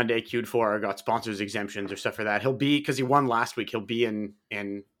he Monday queued for or got sponsors exemptions or stuff for that. He'll be, because he won last week, he'll be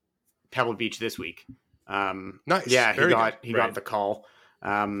in Pebble Beach this week. Nice. Yeah, Very he good. got the call.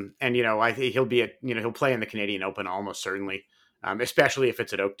 And I think he'll be he'll play in the Canadian Open almost certainly, especially if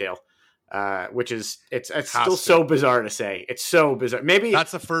it's at Oakdale, which is it's still so bizarre to say. It's so bizarre. Maybe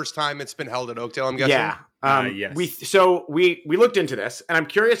That's the first time it's been held at Oakdale, I'm guessing. yeah. Yes. We looked into this, and I'm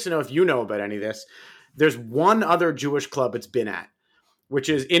curious to know if you know about any of this. There's one other Jewish club it's been at, which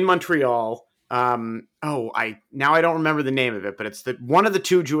is in Montreal. I don't remember the name of it, but it's one of the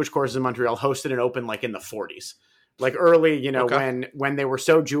 2 Jewish courses in Montreal hosted an Open like in the 40s, like early, Okay. when they were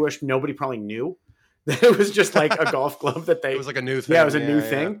so Jewish, nobody probably knew that it was just like a golf club that they. It was like a new thing. Yeah, it was a new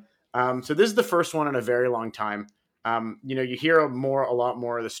thing. So this is the first one in a very long time. You hear a lot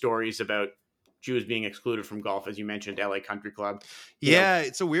more of the stories about Jews being excluded from golf, as you mentioned, LA Country Club. Yeah,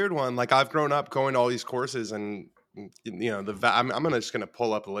 it's a weird one. Like I've grown up going to all these courses, and I'm just gonna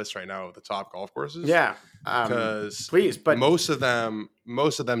pull up a list right now of the top golf courses. Yeah, because please, but most of them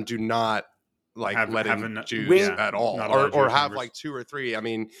do not like Have letting Jews Wing- at all, Not a lot of or Jewish have members. like 2 or 3. I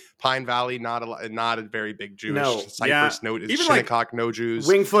mean, Pine Valley not a very big Jewish. No. Cypress no, Even like Shinnecock no Jews.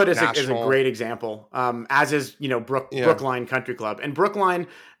 Wingfoot is a National. great example, as is Yeah. Brookline Country Club. And Brookline,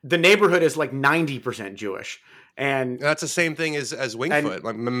 the neighborhood is like 90% Jewish, and That's the same thing as Wingfoot,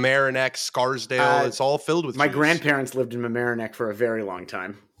 like Mamaroneck, Scarsdale. It's all filled with my Jews. grandparents lived in Mamaroneck for a very long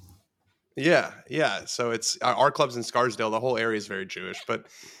time. Yeah. So it's our clubs in Scarsdale. The whole area is very Jewish, but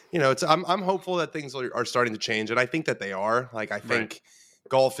I'm hopeful that things are starting to change, and I think that they are. Like I think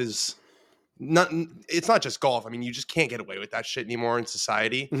golf is not. It's not just golf. I mean, you just can't get away with that shit anymore in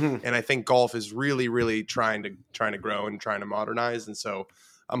society, Mhm. and I think golf is really, really trying to grow and trying to modernize. And so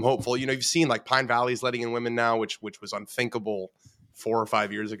I'm hopeful. You've seen like Pine Valley's letting in women now, which was unthinkable 4 or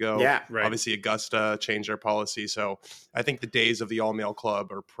 5 years ago. Yeah, right. Obviously, Augusta changed their policy. So I think the days of the all-male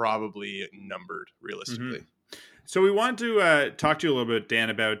club are probably numbered, realistically. So we want to talk to you a little bit, Dan,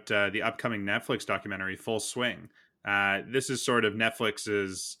 about the upcoming Netflix documentary, Full Swing. This is sort of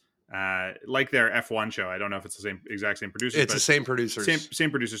Netflix's, like their F1 show. I don't know if it's the exact same producer. It's the same producers. Same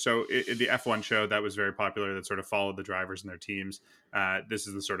producer. So the F1 show that was very popular that sort of followed the drivers and their teams. This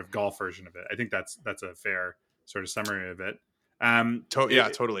is the sort of golf version of it. I think that's a fair sort of summary of it.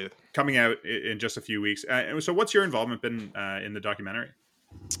 Totally. Coming out in just a few weeks. So what's your involvement been in the documentary?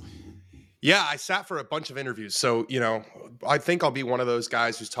 Yeah, I sat for a bunch of interviews. So, I think I'll be one of those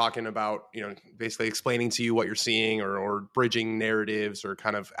guys who's talking about, basically explaining to you what you're seeing or bridging narratives or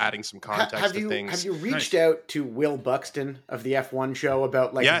kind of adding some context to things. Have you reached out to Will Buxton of the F1 show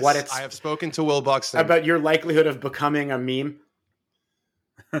about Yes, what it's I have spoken to Will Buxton. about your likelihood of becoming a meme?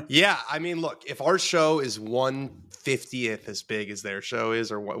 Yeah, I mean, look, if our show is 1/50th as big as their show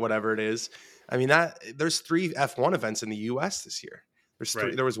is or whatever it is, I mean, there's 3 F1 events in the U.S. this year. There's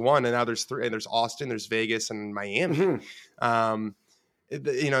Right. there was one, and now there's three. And there's Austin, there's Vegas, and Miami. Mhm.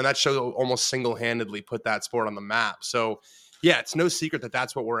 And that show almost single-handedly put that sport on the map. So yeah, it's no secret that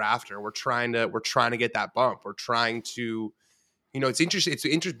that's what we're after. We're trying to get that bump. We're trying to, it's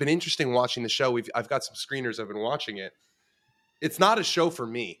interesting. Been interesting watching the show. I've got some screeners. I've been watching it. It's not a show for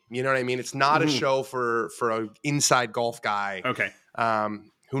me. You know what I mean? It's not a show for an inside golf guy. Okay.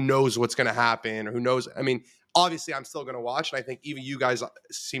 Who knows what's going to happen, or who knows? I mean, obviously I'm still going to watch. And I think even you guys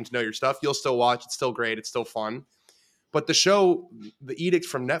seem to know your stuff. You'll still watch. It's still great. It's still fun. But the show, the edict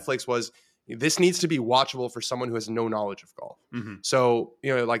from Netflix was, this needs to be watchable for someone who has no knowledge of golf. Mm-hmm. So,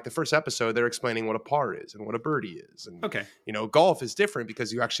 like the first episode, they're explaining what a par is and what a birdie is. And, Okay. Golf is different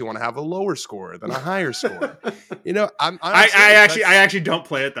because you actually want to have a lower score than a higher score. I actually don't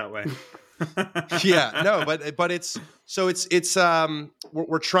play it that way. Yeah, no, but it's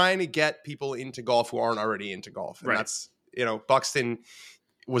we're trying to get people into golf who aren't already into golf. And that's, Buxton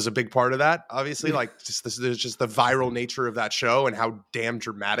was a big part of that, obviously. Like there's just the viral nature of that show and how damn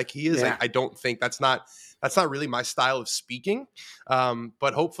dramatic he is. Yeah. I don't think that's not really my style of speaking.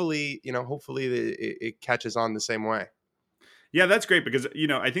 But hopefully it catches on the same way. Yeah, that's great because,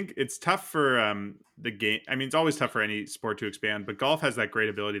 I think it's tough for the game. I mean, it's always tough for any sport to expand, but golf has that great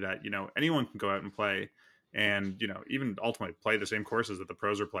ability that, anyone can go out and play and, even ultimately play the same courses that the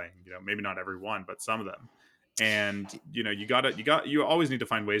pros are playing, maybe not every one, but some of them. And, you always need to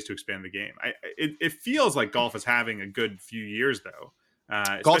find ways to expand the game. It feels like golf is having a good few years though.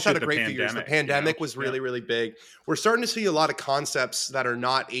 Golf's had a great few years. The pandemic was really, really big. We're starting to see a lot of concepts that are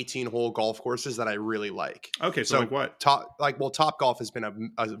not 18-hole golf courses that I really like. Okay, so like what? Top Golf has been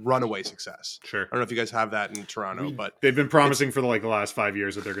a runaway success. Sure. I don't know if you guys have that in Toronto, but they've been promising for the last 5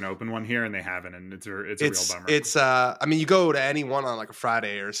 years that they're going to open one here, and they haven't, and it's a real bummer. It's you go to any one on like a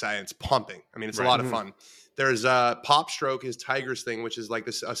Friday or Saturday, it's pumping. I mean, it's a lot of fun. There's Pop Stroke, his Tigers thing, which is like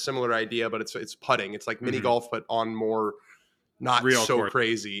a similar idea, but it's putting. It's like mini golf, but on more. Not real so court.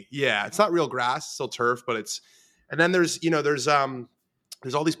 Crazy. Yeah. It's not real grass, it's still turf, but and then there's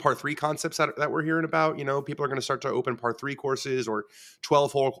all these par 3 concepts that we're hearing about. People are going to start to open par 3 courses or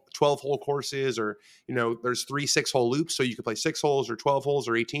 12 hole courses, or, there's 3 6-hole loops. So you can play 6 holes or 12 holes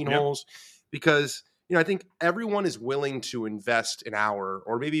or 18 holes because, I think everyone is willing to invest an hour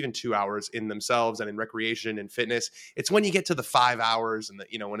or maybe even 2 hours in themselves and in recreation and fitness. It's when you get to the 5 hours and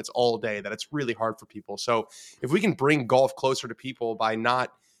when it's all day that it's really hard for people. So if we can bring golf closer to people by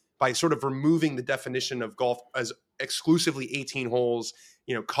sort of removing the definition of golf as exclusively 18 holes,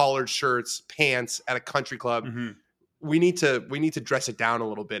 collared shirts, pants at a country club, we need to dress it down a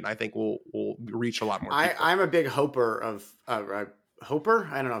little bit. And I think we'll reach a lot more people. I'm a big hoper of Hoper?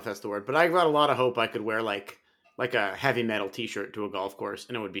 I don't know if that's the word, but I've got a lot of hope I could wear like a heavy metal t-shirt to a golf course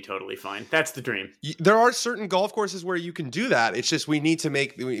and it would be totally fine. That's the dream. There are certain golf courses where you can do that. It's just it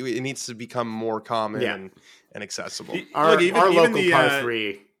needs to become more common and accessible. Our local par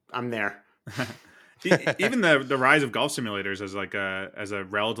 3, I'm there. Even the rise of golf simulators as a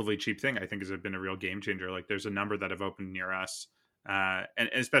relatively cheap thing, I think has been a real game changer. Like there's a number that have opened near us. And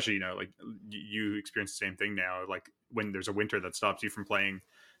especially, like you experience the same thing now, like when there's a winter that stops you from playing,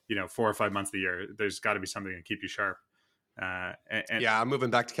 4 or 5 months of the year, there's got to be something to keep you sharp. I'm moving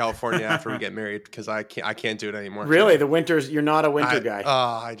back to California after we get married because I can't do it anymore. Really? The winters, you're not a winter guy.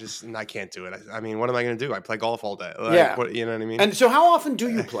 I can't do it. I mean, what am I going to do? I play golf all day. You know what I mean? And so how often do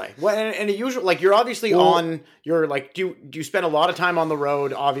you play? Well, and usually, like you're obviously you're like, do you spend a lot of time on the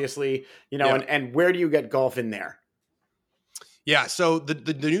road, obviously, and where do you get golf in there? Yeah, so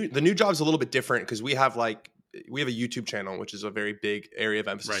the new job's a little bit different because we have a YouTube channel, which is a very big area of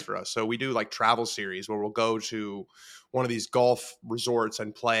emphasis for us. So we do like travel series where we'll go to one of these golf resorts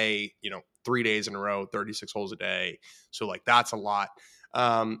and play, 3 days in a row, 36 holes a day. So like that's a lot.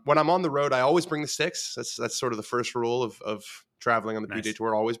 When I'm on the road, I always bring the sticks. That's sort of the first rule of traveling on the PGA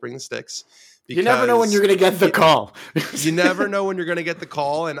Tour. Always bring the sticks. You never know when you're going to get the call. You never know when you're going to get the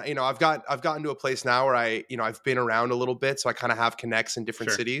call. And, I've gotten to a place now where I've been around a little bit. So I kind of have connects in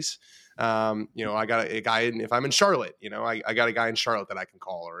different cities. I got a guy if I'm in Charlotte, I got a guy in Charlotte that I can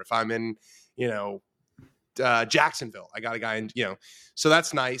call, or if I'm in, Jacksonville, I got a guy in, so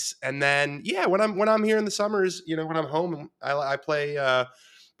that's nice. And then, when I'm here in the summers, when I'm home, I play,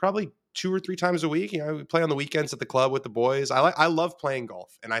 probably 2 or 3 times a week. We play on the weekends at the club with the boys. I love playing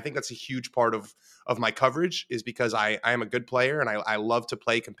golf. And I think that's a huge part of my coverage is because I am a good player and I love to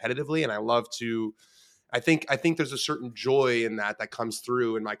play competitively. And I love to, I think there's a certain joy in that comes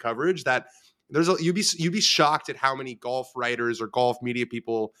through in my coverage that you'd be shocked at how many golf writers or golf media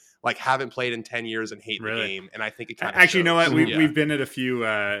people like haven't played in 10 years and hate the game. And I think it kind of actually, you know what? shows. We've been at a few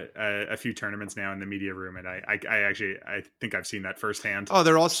tournaments now in the media room, and I think I've seen that firsthand. Oh,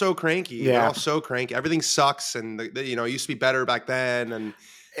 they're all so cranky. Yeah. They're all so cranky. Everything sucks, and it used to be better back then. And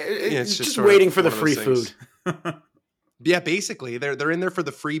it's just waiting for the free food. Yeah, basically, they're in there for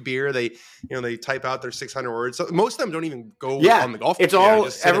the free beer. They type out their 600 words. So most of them don't even go on the golf course. It's all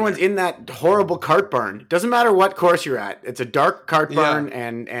everyone's in that horrible cart barn. Doesn't matter what course you're at. It's a dark cart barn,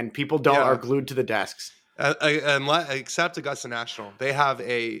 and people are glued to the desks. Except Augusta National, they have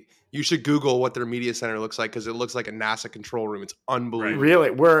you should Google what their media center looks like because it looks like a NASA control room. It's unbelievable. Really,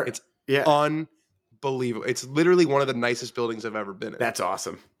 it's unbelievable. It's literally one of the nicest buildings I've ever been in. That's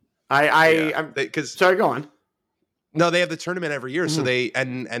awesome. Sorry, go on. No, they have the tournament every year, so they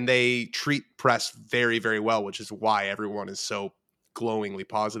they treat press very, very well, which is why everyone is so glowingly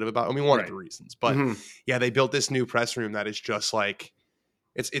positive about. I mean, one of the reasons, but they built this new press room that is just like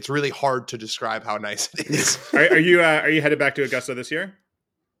it's really hard to describe how nice it is. Are you headed back to Augusta this year?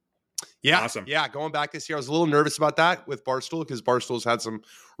 Yeah, awesome. Yeah, going back this year, I was a little nervous about that with Barstool because Barstool's had some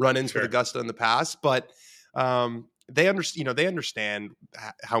run-ins with Augusta in the past, but they understand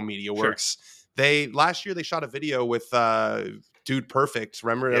how media works. Last year they shot a video with Dude Perfect.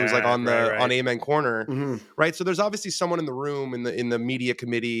 Remember, it was like on on Amen Corner, right? So there's obviously someone in the room in the media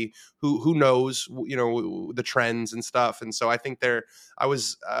committee who knows the trends and stuff. And so I think I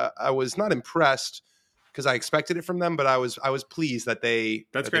was not impressed because I expected it from them, but I was pleased that they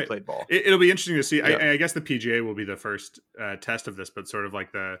played ball. It'll be interesting to see. Yeah. I guess the PGA will be the first test of this, but sort of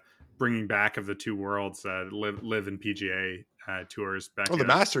like the bringing back of the two worlds, live and PGA tours back. Oh, the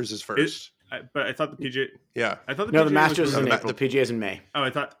Masters is first. But I thought the PGA. Yeah, I thought the Masters is in April. The PGA is in May. Oh,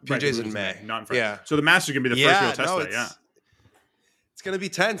 I thought PGA's in May, not in France. Yeah, so the Masters gonna be the first real test of it. Yeah, it's gonna be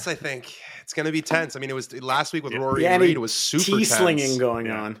tense. I think it's gonna be tense. I mean, it was last week with Rory and Reed. It was super tense. Slinging going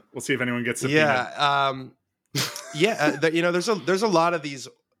on. We'll see if anyone gets. There's a lot of these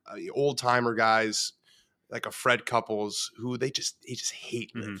old timer guys like a Fred Couples who they just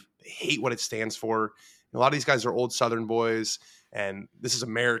hate Live. They hate what it stands for. A lot of these guys are old Southern boys. And this is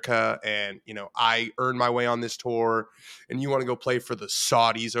America, and I earned my way on this tour, and you want to go play for the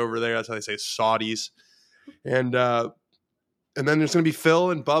Saudis over there. That's how they say Saudis. And then there's going to be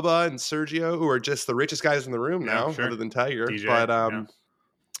Phil and Bubba and Sergio, who are just the richest guys in the room now, other than Tiger. DJ, but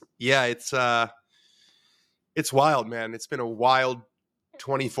it's wild, man. It's been a wild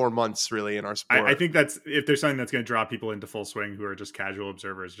 24 months, really, in our sport. I think that's if there's something that's going to draw people into full swing who are just casual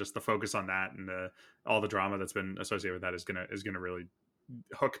observers, just the focus on that and all the drama that's been associated with that is going to really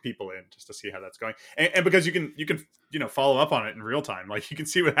hook people in just to see how that's going. And because you can follow up on it in real time, like you can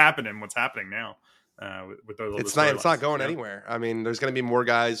see what happened and what's happening now. With those, it's not going anywhere. I mean, there's going to be more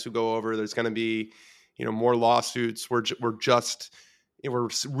guys who go over. There's going to be more lawsuits. We're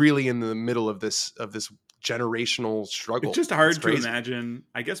really in the middle of this generational struggle. It's just hard to imagine.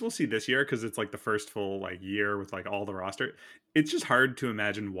 I guess we'll see this year because it's like the first full year with all the roster. It's just hard to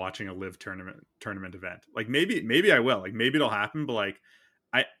imagine watching a live tournament event. Like maybe I will. Like maybe it'll happen, but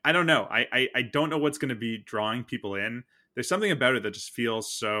I don't know. I don't know what's going to be drawing people in. There's something about it that just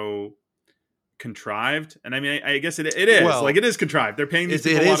feels so contrived. And I mean, I guess it is. Well, it is contrived. They're paying these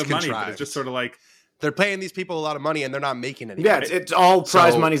people a lot of money, but it's just sort of like they're paying these people a lot of money and they're not making anything. Yeah, it's all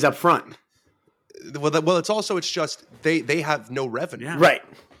prize money's up front. Well, it's just they have no revenue, right?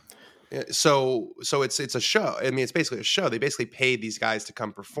 So it's a show. I mean, it's basically a show. They basically pay these guys to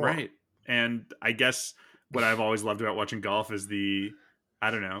come perform, right? And I guess what I've always loved about watching golf is the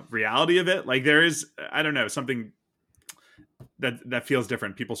reality of it. Like there is something that feels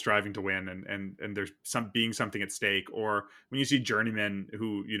different. People striving to win, and there's something at stake. Or when you see journeymen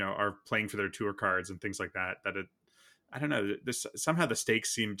who are playing for their tour cards and things like that. I don't know. Somehow the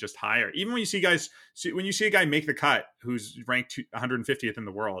stakes seem just higher. Even when you see a guy make the cut who's ranked 150th in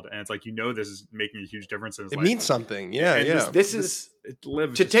the world, and it's like this is making a huge difference in his life. It means something. Yeah. This is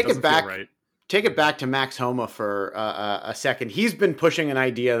to take it back. Right. Take it back to Max Homa for a second. He's been pushing an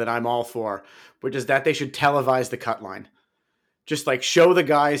idea that I'm all for, which is that they should televise the cut line. Just show the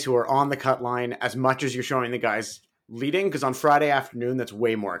guys who are on the cut line as much as you're showing the guys leading, because on Friday afternoon that's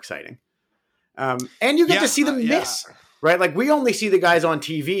way more exciting. And you get to see them miss, right? Like we only see the guys on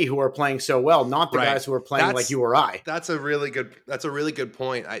TV who are playing so well, not the guys who are playing like you or I. That's a really good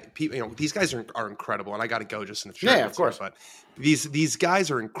point. These guys are incredible, and I got to go just in a few minutes. Yeah, of course. But these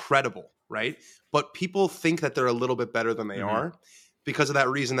guys are incredible, right? But people think that they're a little bit better than they are because of that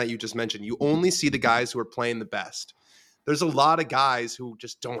reason that you just mentioned. You only see the guys who are playing the best. there's a lot of guys who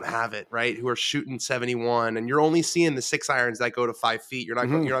just don't have it, right? Who are shooting 71, and you're only seeing the 6 irons that go to 5 feet. You're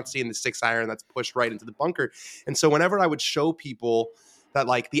not seeing the 6 iron that's pushed right into the bunker. And so whenever I would show people that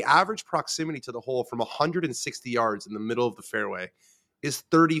like the average proximity to the hole from 160 yards in the middle of the fairway is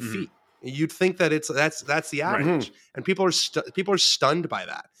 30 feet. You'd think that that's the average, and people are stunned by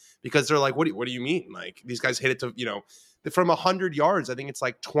that because they're like, what do you mean? Like these guys hit it to from 100 yards, I think it's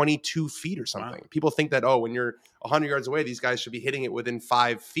like 22 feet or something. Wow. People think that, when you're 100 yards away, these guys should be hitting it within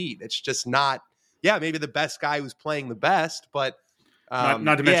 5 feet. It's just not. Yeah, maybe the best guy who's playing the best, but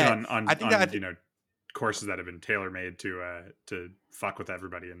not to mention on courses that have been tailor made to fuck with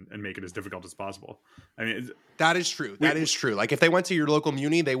everybody and make it as difficult as possible. I mean, that is true. That is true. Like if they went to your local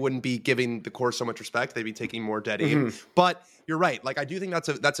muni, they wouldn't be giving the course so much respect. They'd be taking more dead aim. But you're right. Like I do think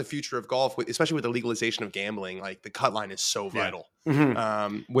that's a future of golf, especially with the legalization of gambling. Like the cut line is so vital. With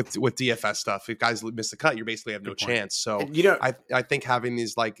DFS stuff, if guys miss the cut, you basically have no chance. So I think having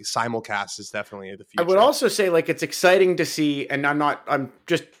these like simulcasts is definitely the future. I would also say like it's exciting to see, and I'm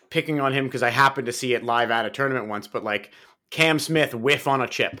just picking on him because I happened to see it live at a tournament once, but like Cam Smith whiff on a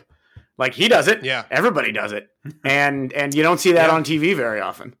chip. Like he does it. Yeah. Everybody does it. And you don't see that on TV very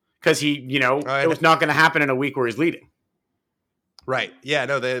often because it was not going to happen in a week where he's leading. Right. Yeah,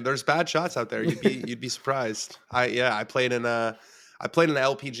 no, there's bad shots out there. You'd be surprised. I played in an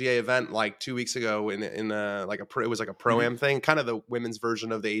LPGA event like 2 weeks ago in it was like a pro-am thing, kind of the women's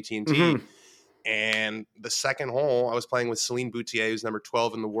version of the AT&T. And the second hole, I was playing with Celine Boutier, who's number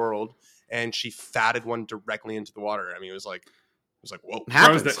 12 in the world, and she fatted one directly into the water. I mean, it was like, whoa. It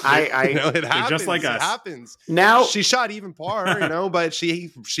happens. It happens. Just like us. It happens. Now she shot even par, but she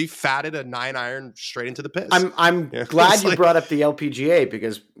fatted a 9 iron straight into the piss. I'm glad you brought up the LPGA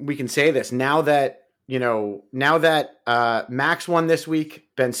because we can say this now that Max won this week,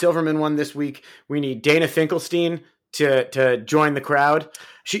 Ben Silverman won this week. We need Dana Finkelstein to join the crowd.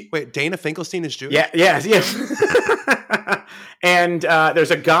 Wait, Dana Finkelstein is Jewish? Yes. And there's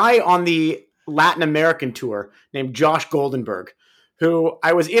a guy on the Latin American tour named Josh Goldenberg, who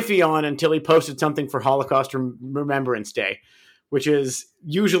I was iffy on until he posted something for Holocaust Remembrance Day, which is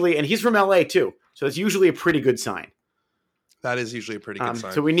usually, and he's from LA too, so it's usually a pretty good sign. That is usually a pretty good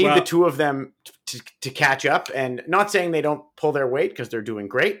sign. So we need the two of them to catch up, and not saying they don't pull their weight because they're doing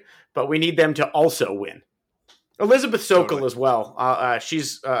great, but we need them to also win. Elizabeth Sokol as well.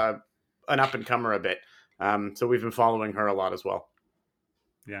 She's an up-and-comer a bit. So we've been following her a lot as well.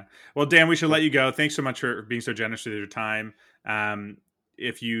 Yeah. Well, Dan, we should let you go. Thanks so much for being so generous with your time.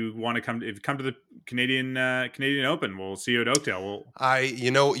 If you want to come to the Canadian Open, we'll see you at Oakdale.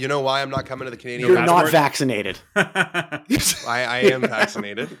 You know why I'm not coming to the Canadian Open? You're not vaccinated. I am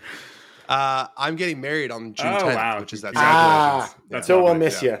vaccinated. I'm getting married on June 10th, which is that Saturday. So we'll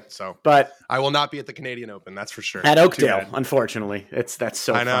miss you. So, but I will not be at the Canadian Open. That's for sure. At Oakdale, unfortunately, that's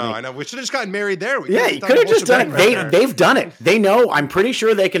so. I funny. know. We should have just gotten married there. You could have just done it. They've done it. They know. I'm pretty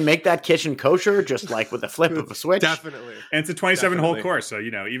sure they can make that kitchen kosher, just like with a flip of a switch. Definitely. And it's a 27-hole course, so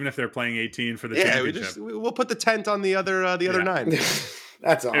even if they're playing 18 for the championship, we'll put the tent on the other 9.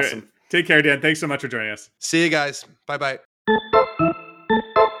 That's awesome. Anyway, take care, Dan. Thanks so much for joining us. See you guys. Bye.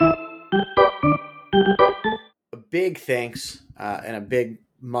 A big thanks and a big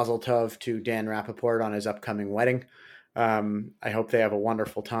mazel tov to Dan Rappaport on his upcoming wedding. I hope they have a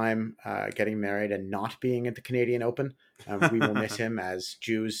wonderful time getting married and not being at the Canadian Open. We will miss him as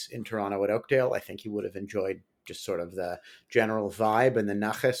Jews in Toronto at Oakdale. I think he would have enjoyed just sort of the general vibe and the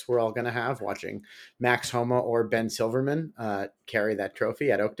nachas we're all going to have watching Max Homa or Ben Silverman carry that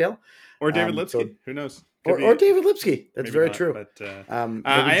trophy at Oakdale. Or David Lipsky. Who knows? Or David Lipsky. That's very true. But I'm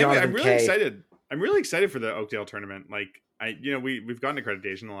really excited. I'm really excited for the Oakdale tournament. Like we've gotten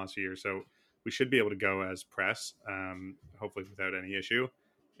accreditation the last few years, so we should be able to go as press, hopefully without any issue.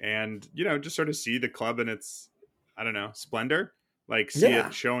 And just sort of see the club in its, I don't know, splendor. Like see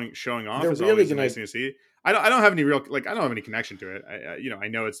it showing off. They're is really always nice to see. I don't have any I don't have any connection to it. I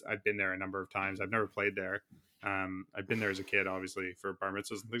know I've been there a number of times. I've never played there. I've been there as a kid, obviously, for bar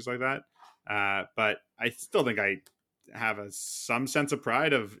mitzvahs and things like that. But I still think I have some sense of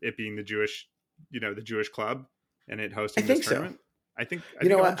pride of it being the Jewish club and it hosting this tournament. So. I think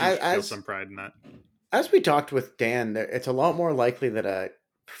I feel some pride in that. As we talked with Dan, it's a lot more likely that a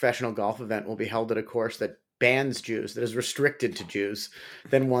professional golf event will be held at a course that bans Jews, that is restricted to Jews,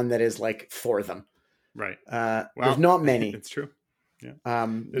 than one that is like for them. Right. There's not many. It's true. Yeah.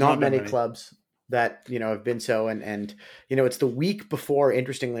 Not many clubs that, have been so. And it's the week before,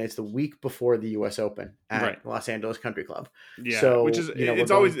 interestingly, it's the week before the US Open at Los Angeles Country Club. Yeah. So, which is,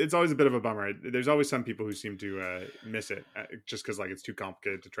 it's always a bit of a bummer. There's always some people who seem to miss it just because it's too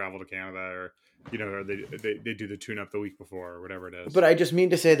complicated to travel to Canada, or, or they do the tune up the week before or whatever it is. But I just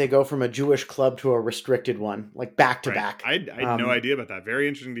mean to say they go from a Jewish club to a restricted one, back to back. I had no idea about that. Very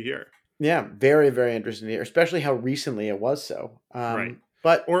interesting to hear. Yeah. Very, very interesting to hear, especially how recently it was so. Right.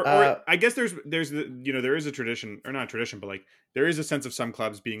 But or I guess there is a tradition, or not a tradition, but there is a sense of some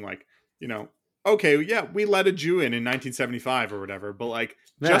clubs being okay, yeah, we let a Jew in 1975 or whatever, but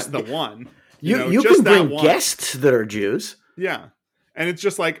just the one. You can bring guests that are Jews. Yeah, and it's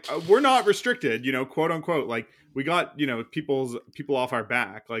just we're not restricted, quote unquote. We got people off our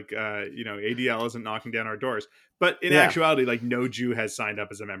back, ADL isn't knocking down our doors. But in actuality, no Jew has signed up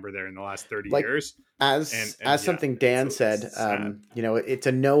as a member there in the last 30 years. As something Dan said, it's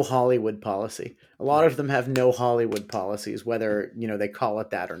a no Hollywood policy. A lot of them have no Hollywood policies, whether, they call it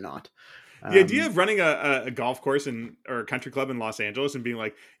that or not. The idea of running a golf course or a country club in Los Angeles and being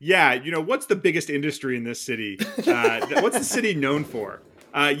what's the biggest industry in this city? What's the city known for?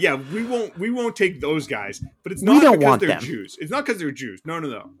 We won't take those guys, but it's not because they're Jews. It's not because they're Jews.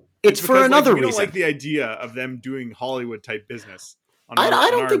 No. It's for another reason. We don't like the idea of them doing Hollywood type business. I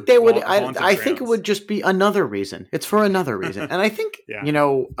don't think they would. I think it would just be another reason. It's for another reason, and I think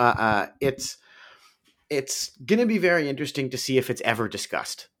it's going to be very interesting to see if it's ever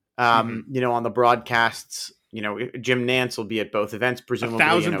discussed. On the broadcasts, Jim Nantz will be at both events, presumably.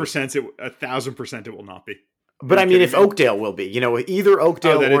 1,000% it will not be. But I mean, if Oakdale will be, either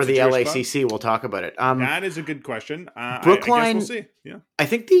Oakdale or the LACC will talk about it. That is a good question. Brookline, I guess we'll see. Yeah. I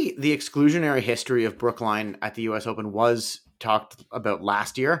think the exclusionary history of Brookline at the US Open was talked about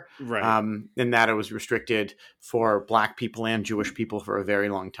last year. Right. In that it was restricted for Black people and Jewish people for a very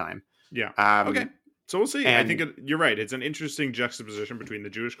long time. Yeah. Okay. So we'll see. I think you're right. It's an interesting juxtaposition between the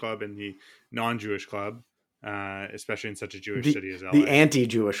Jewish club and the non-Jewish club, especially in such a Jewish city as LA. The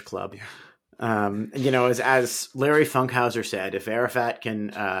anti-Jewish club. Yeah. As Larry Funkhauser said, if Arafat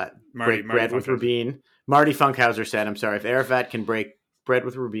can break bread with Rabin, Marty Funkhauser said, I'm sorry, if Arafat can break bread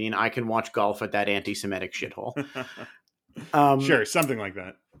with Rabin, I can watch golf at that anti-Semitic shithole. Sure, something like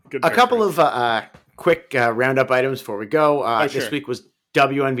that. Good a couple of quick roundup items before we go. This week was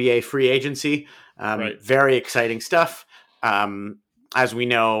WNBA free agency. Very exciting stuff. As we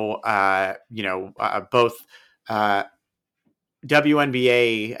know, both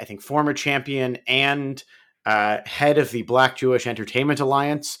WNBA, I think former champion and head of the Black Jewish Entertainment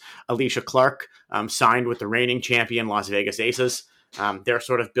Alliance, Alicia Clark, signed with the reigning champion Las Vegas Aces. They're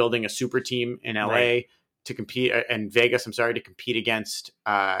sort of building a super team in LA to compete, and Vegas, to compete against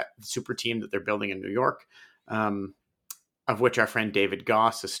the super team that they're building in New York, of which our friend David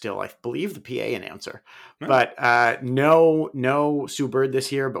Goss is still, I believe, the PA announcer. Right. But no Sue Bird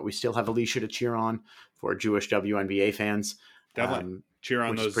this year, but we still have Alicia to cheer on for Jewish WNBA fans. Definitely cheer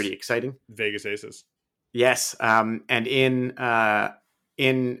on which those. Is pretty exciting. Vegas Aces. Yes, and in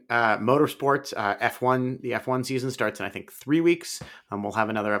motorsports, F1, the F1 season starts in I think 3 weeks. We'll have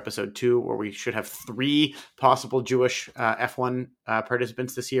another episode 2 where we should have 3 possible Jewish F1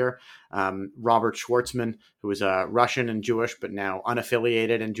 participants this year. Robert Schwartzman, who is Russian and Jewish, but now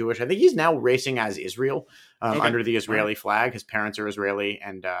unaffiliated and Jewish. I think he's now racing as Israel under the Israeli flag. His parents are Israeli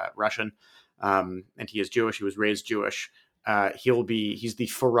and Russian, and he is Jewish. He was raised Jewish. He's the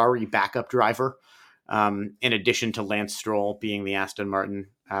Ferrari backup driver. In addition to Lance Stroll being the Aston Martin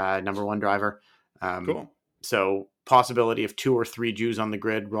number 1 driver. Cool. So possibility of 2 or 3 Jews on the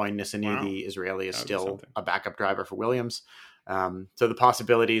grid. Roy Nissany, the Israeli, is still a backup driver for Williams. So the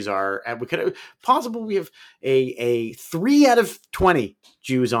possibilities are, and we have a 3 out of 20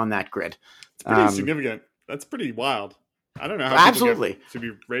 Jews on that grid. It's pretty significant. That's pretty wild. I don't know how people get to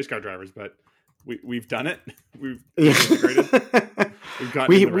be race car drivers, but we've done it. We've integrated.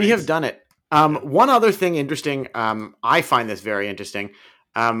 We have done it. One other thing interesting, I find this very interesting.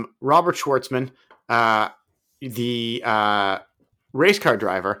 Robert Schwartzman, the race car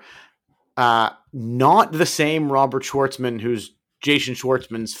driver, not the same Robert Schwartzman who's Jason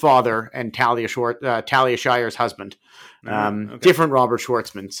Schwartzman's father and Talia Shire's husband. Different Robert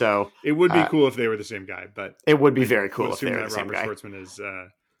Schwartzman. So it would be cool if they were the same guy, but it would be very cool if they were the same Robert guy. Schwartzman is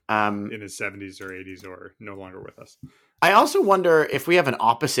in his 70s or 80s or no longer with us. I also wonder if we have an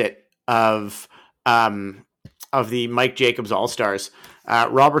opposite of the Mike Jacobs All-Stars.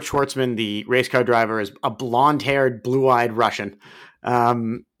 Robert Schwartzman, the race car driver, is a blonde-haired, blue-eyed Russian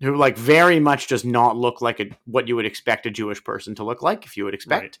who very much does not look like what you would expect a Jewish person to look like, if you would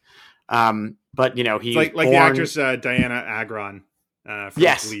expect. Right. But he's like the actress Diana Agron. Frank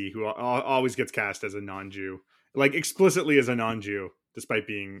Yes. Lee, who always gets cast as a non-Jew, like explicitly as a non-Jew, despite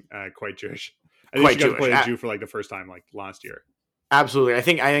being quite Jewish. I think Quite she got to Jewish. play a Jew for like the first time like last year. Absolutely. I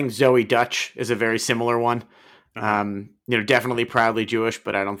think Zoe Dutch is a very similar one. Definitely proudly Jewish,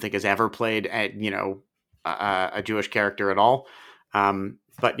 but I don't think has ever played a Jewish character at all.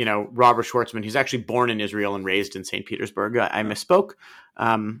 But Robert Schwartzman, he's actually born in Israel and raised in St. Petersburg. I misspoke.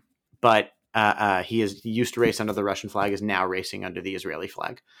 But he used to race under the Russian flag, is now racing under the Israeli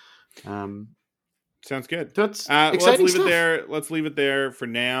flag. Sounds good. So it's let's exciting leave stuff. it there. Let's leave it there for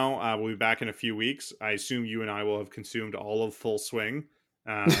now. We'll be back in a few weeks. I assume you and I will have consumed all of Full Swing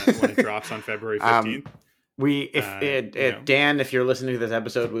when it drops on February 15th. Dan, if you're listening to this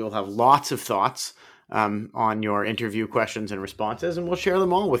episode, we will have lots of thoughts on your interview questions and responses, and we'll share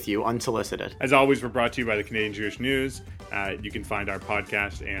them all with you unsolicited. As always, we're brought to you by the Canadian Jewish News. You can find our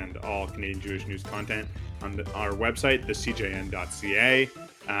podcast and all Canadian Jewish News content on our website, thecjn.ca.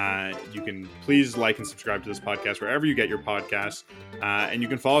 You can please like and subscribe to this podcast wherever you get your podcasts. And you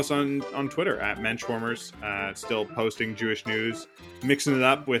can follow us on Twitter at Menschwarmers, still posting Jewish news, mixing it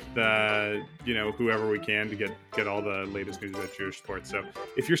up with whoever we can to get all the latest news about Jewish sports. So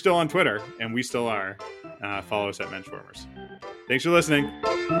if you're still on Twitter, and we still are, follow us at Menschwarmers. Thanks for listening.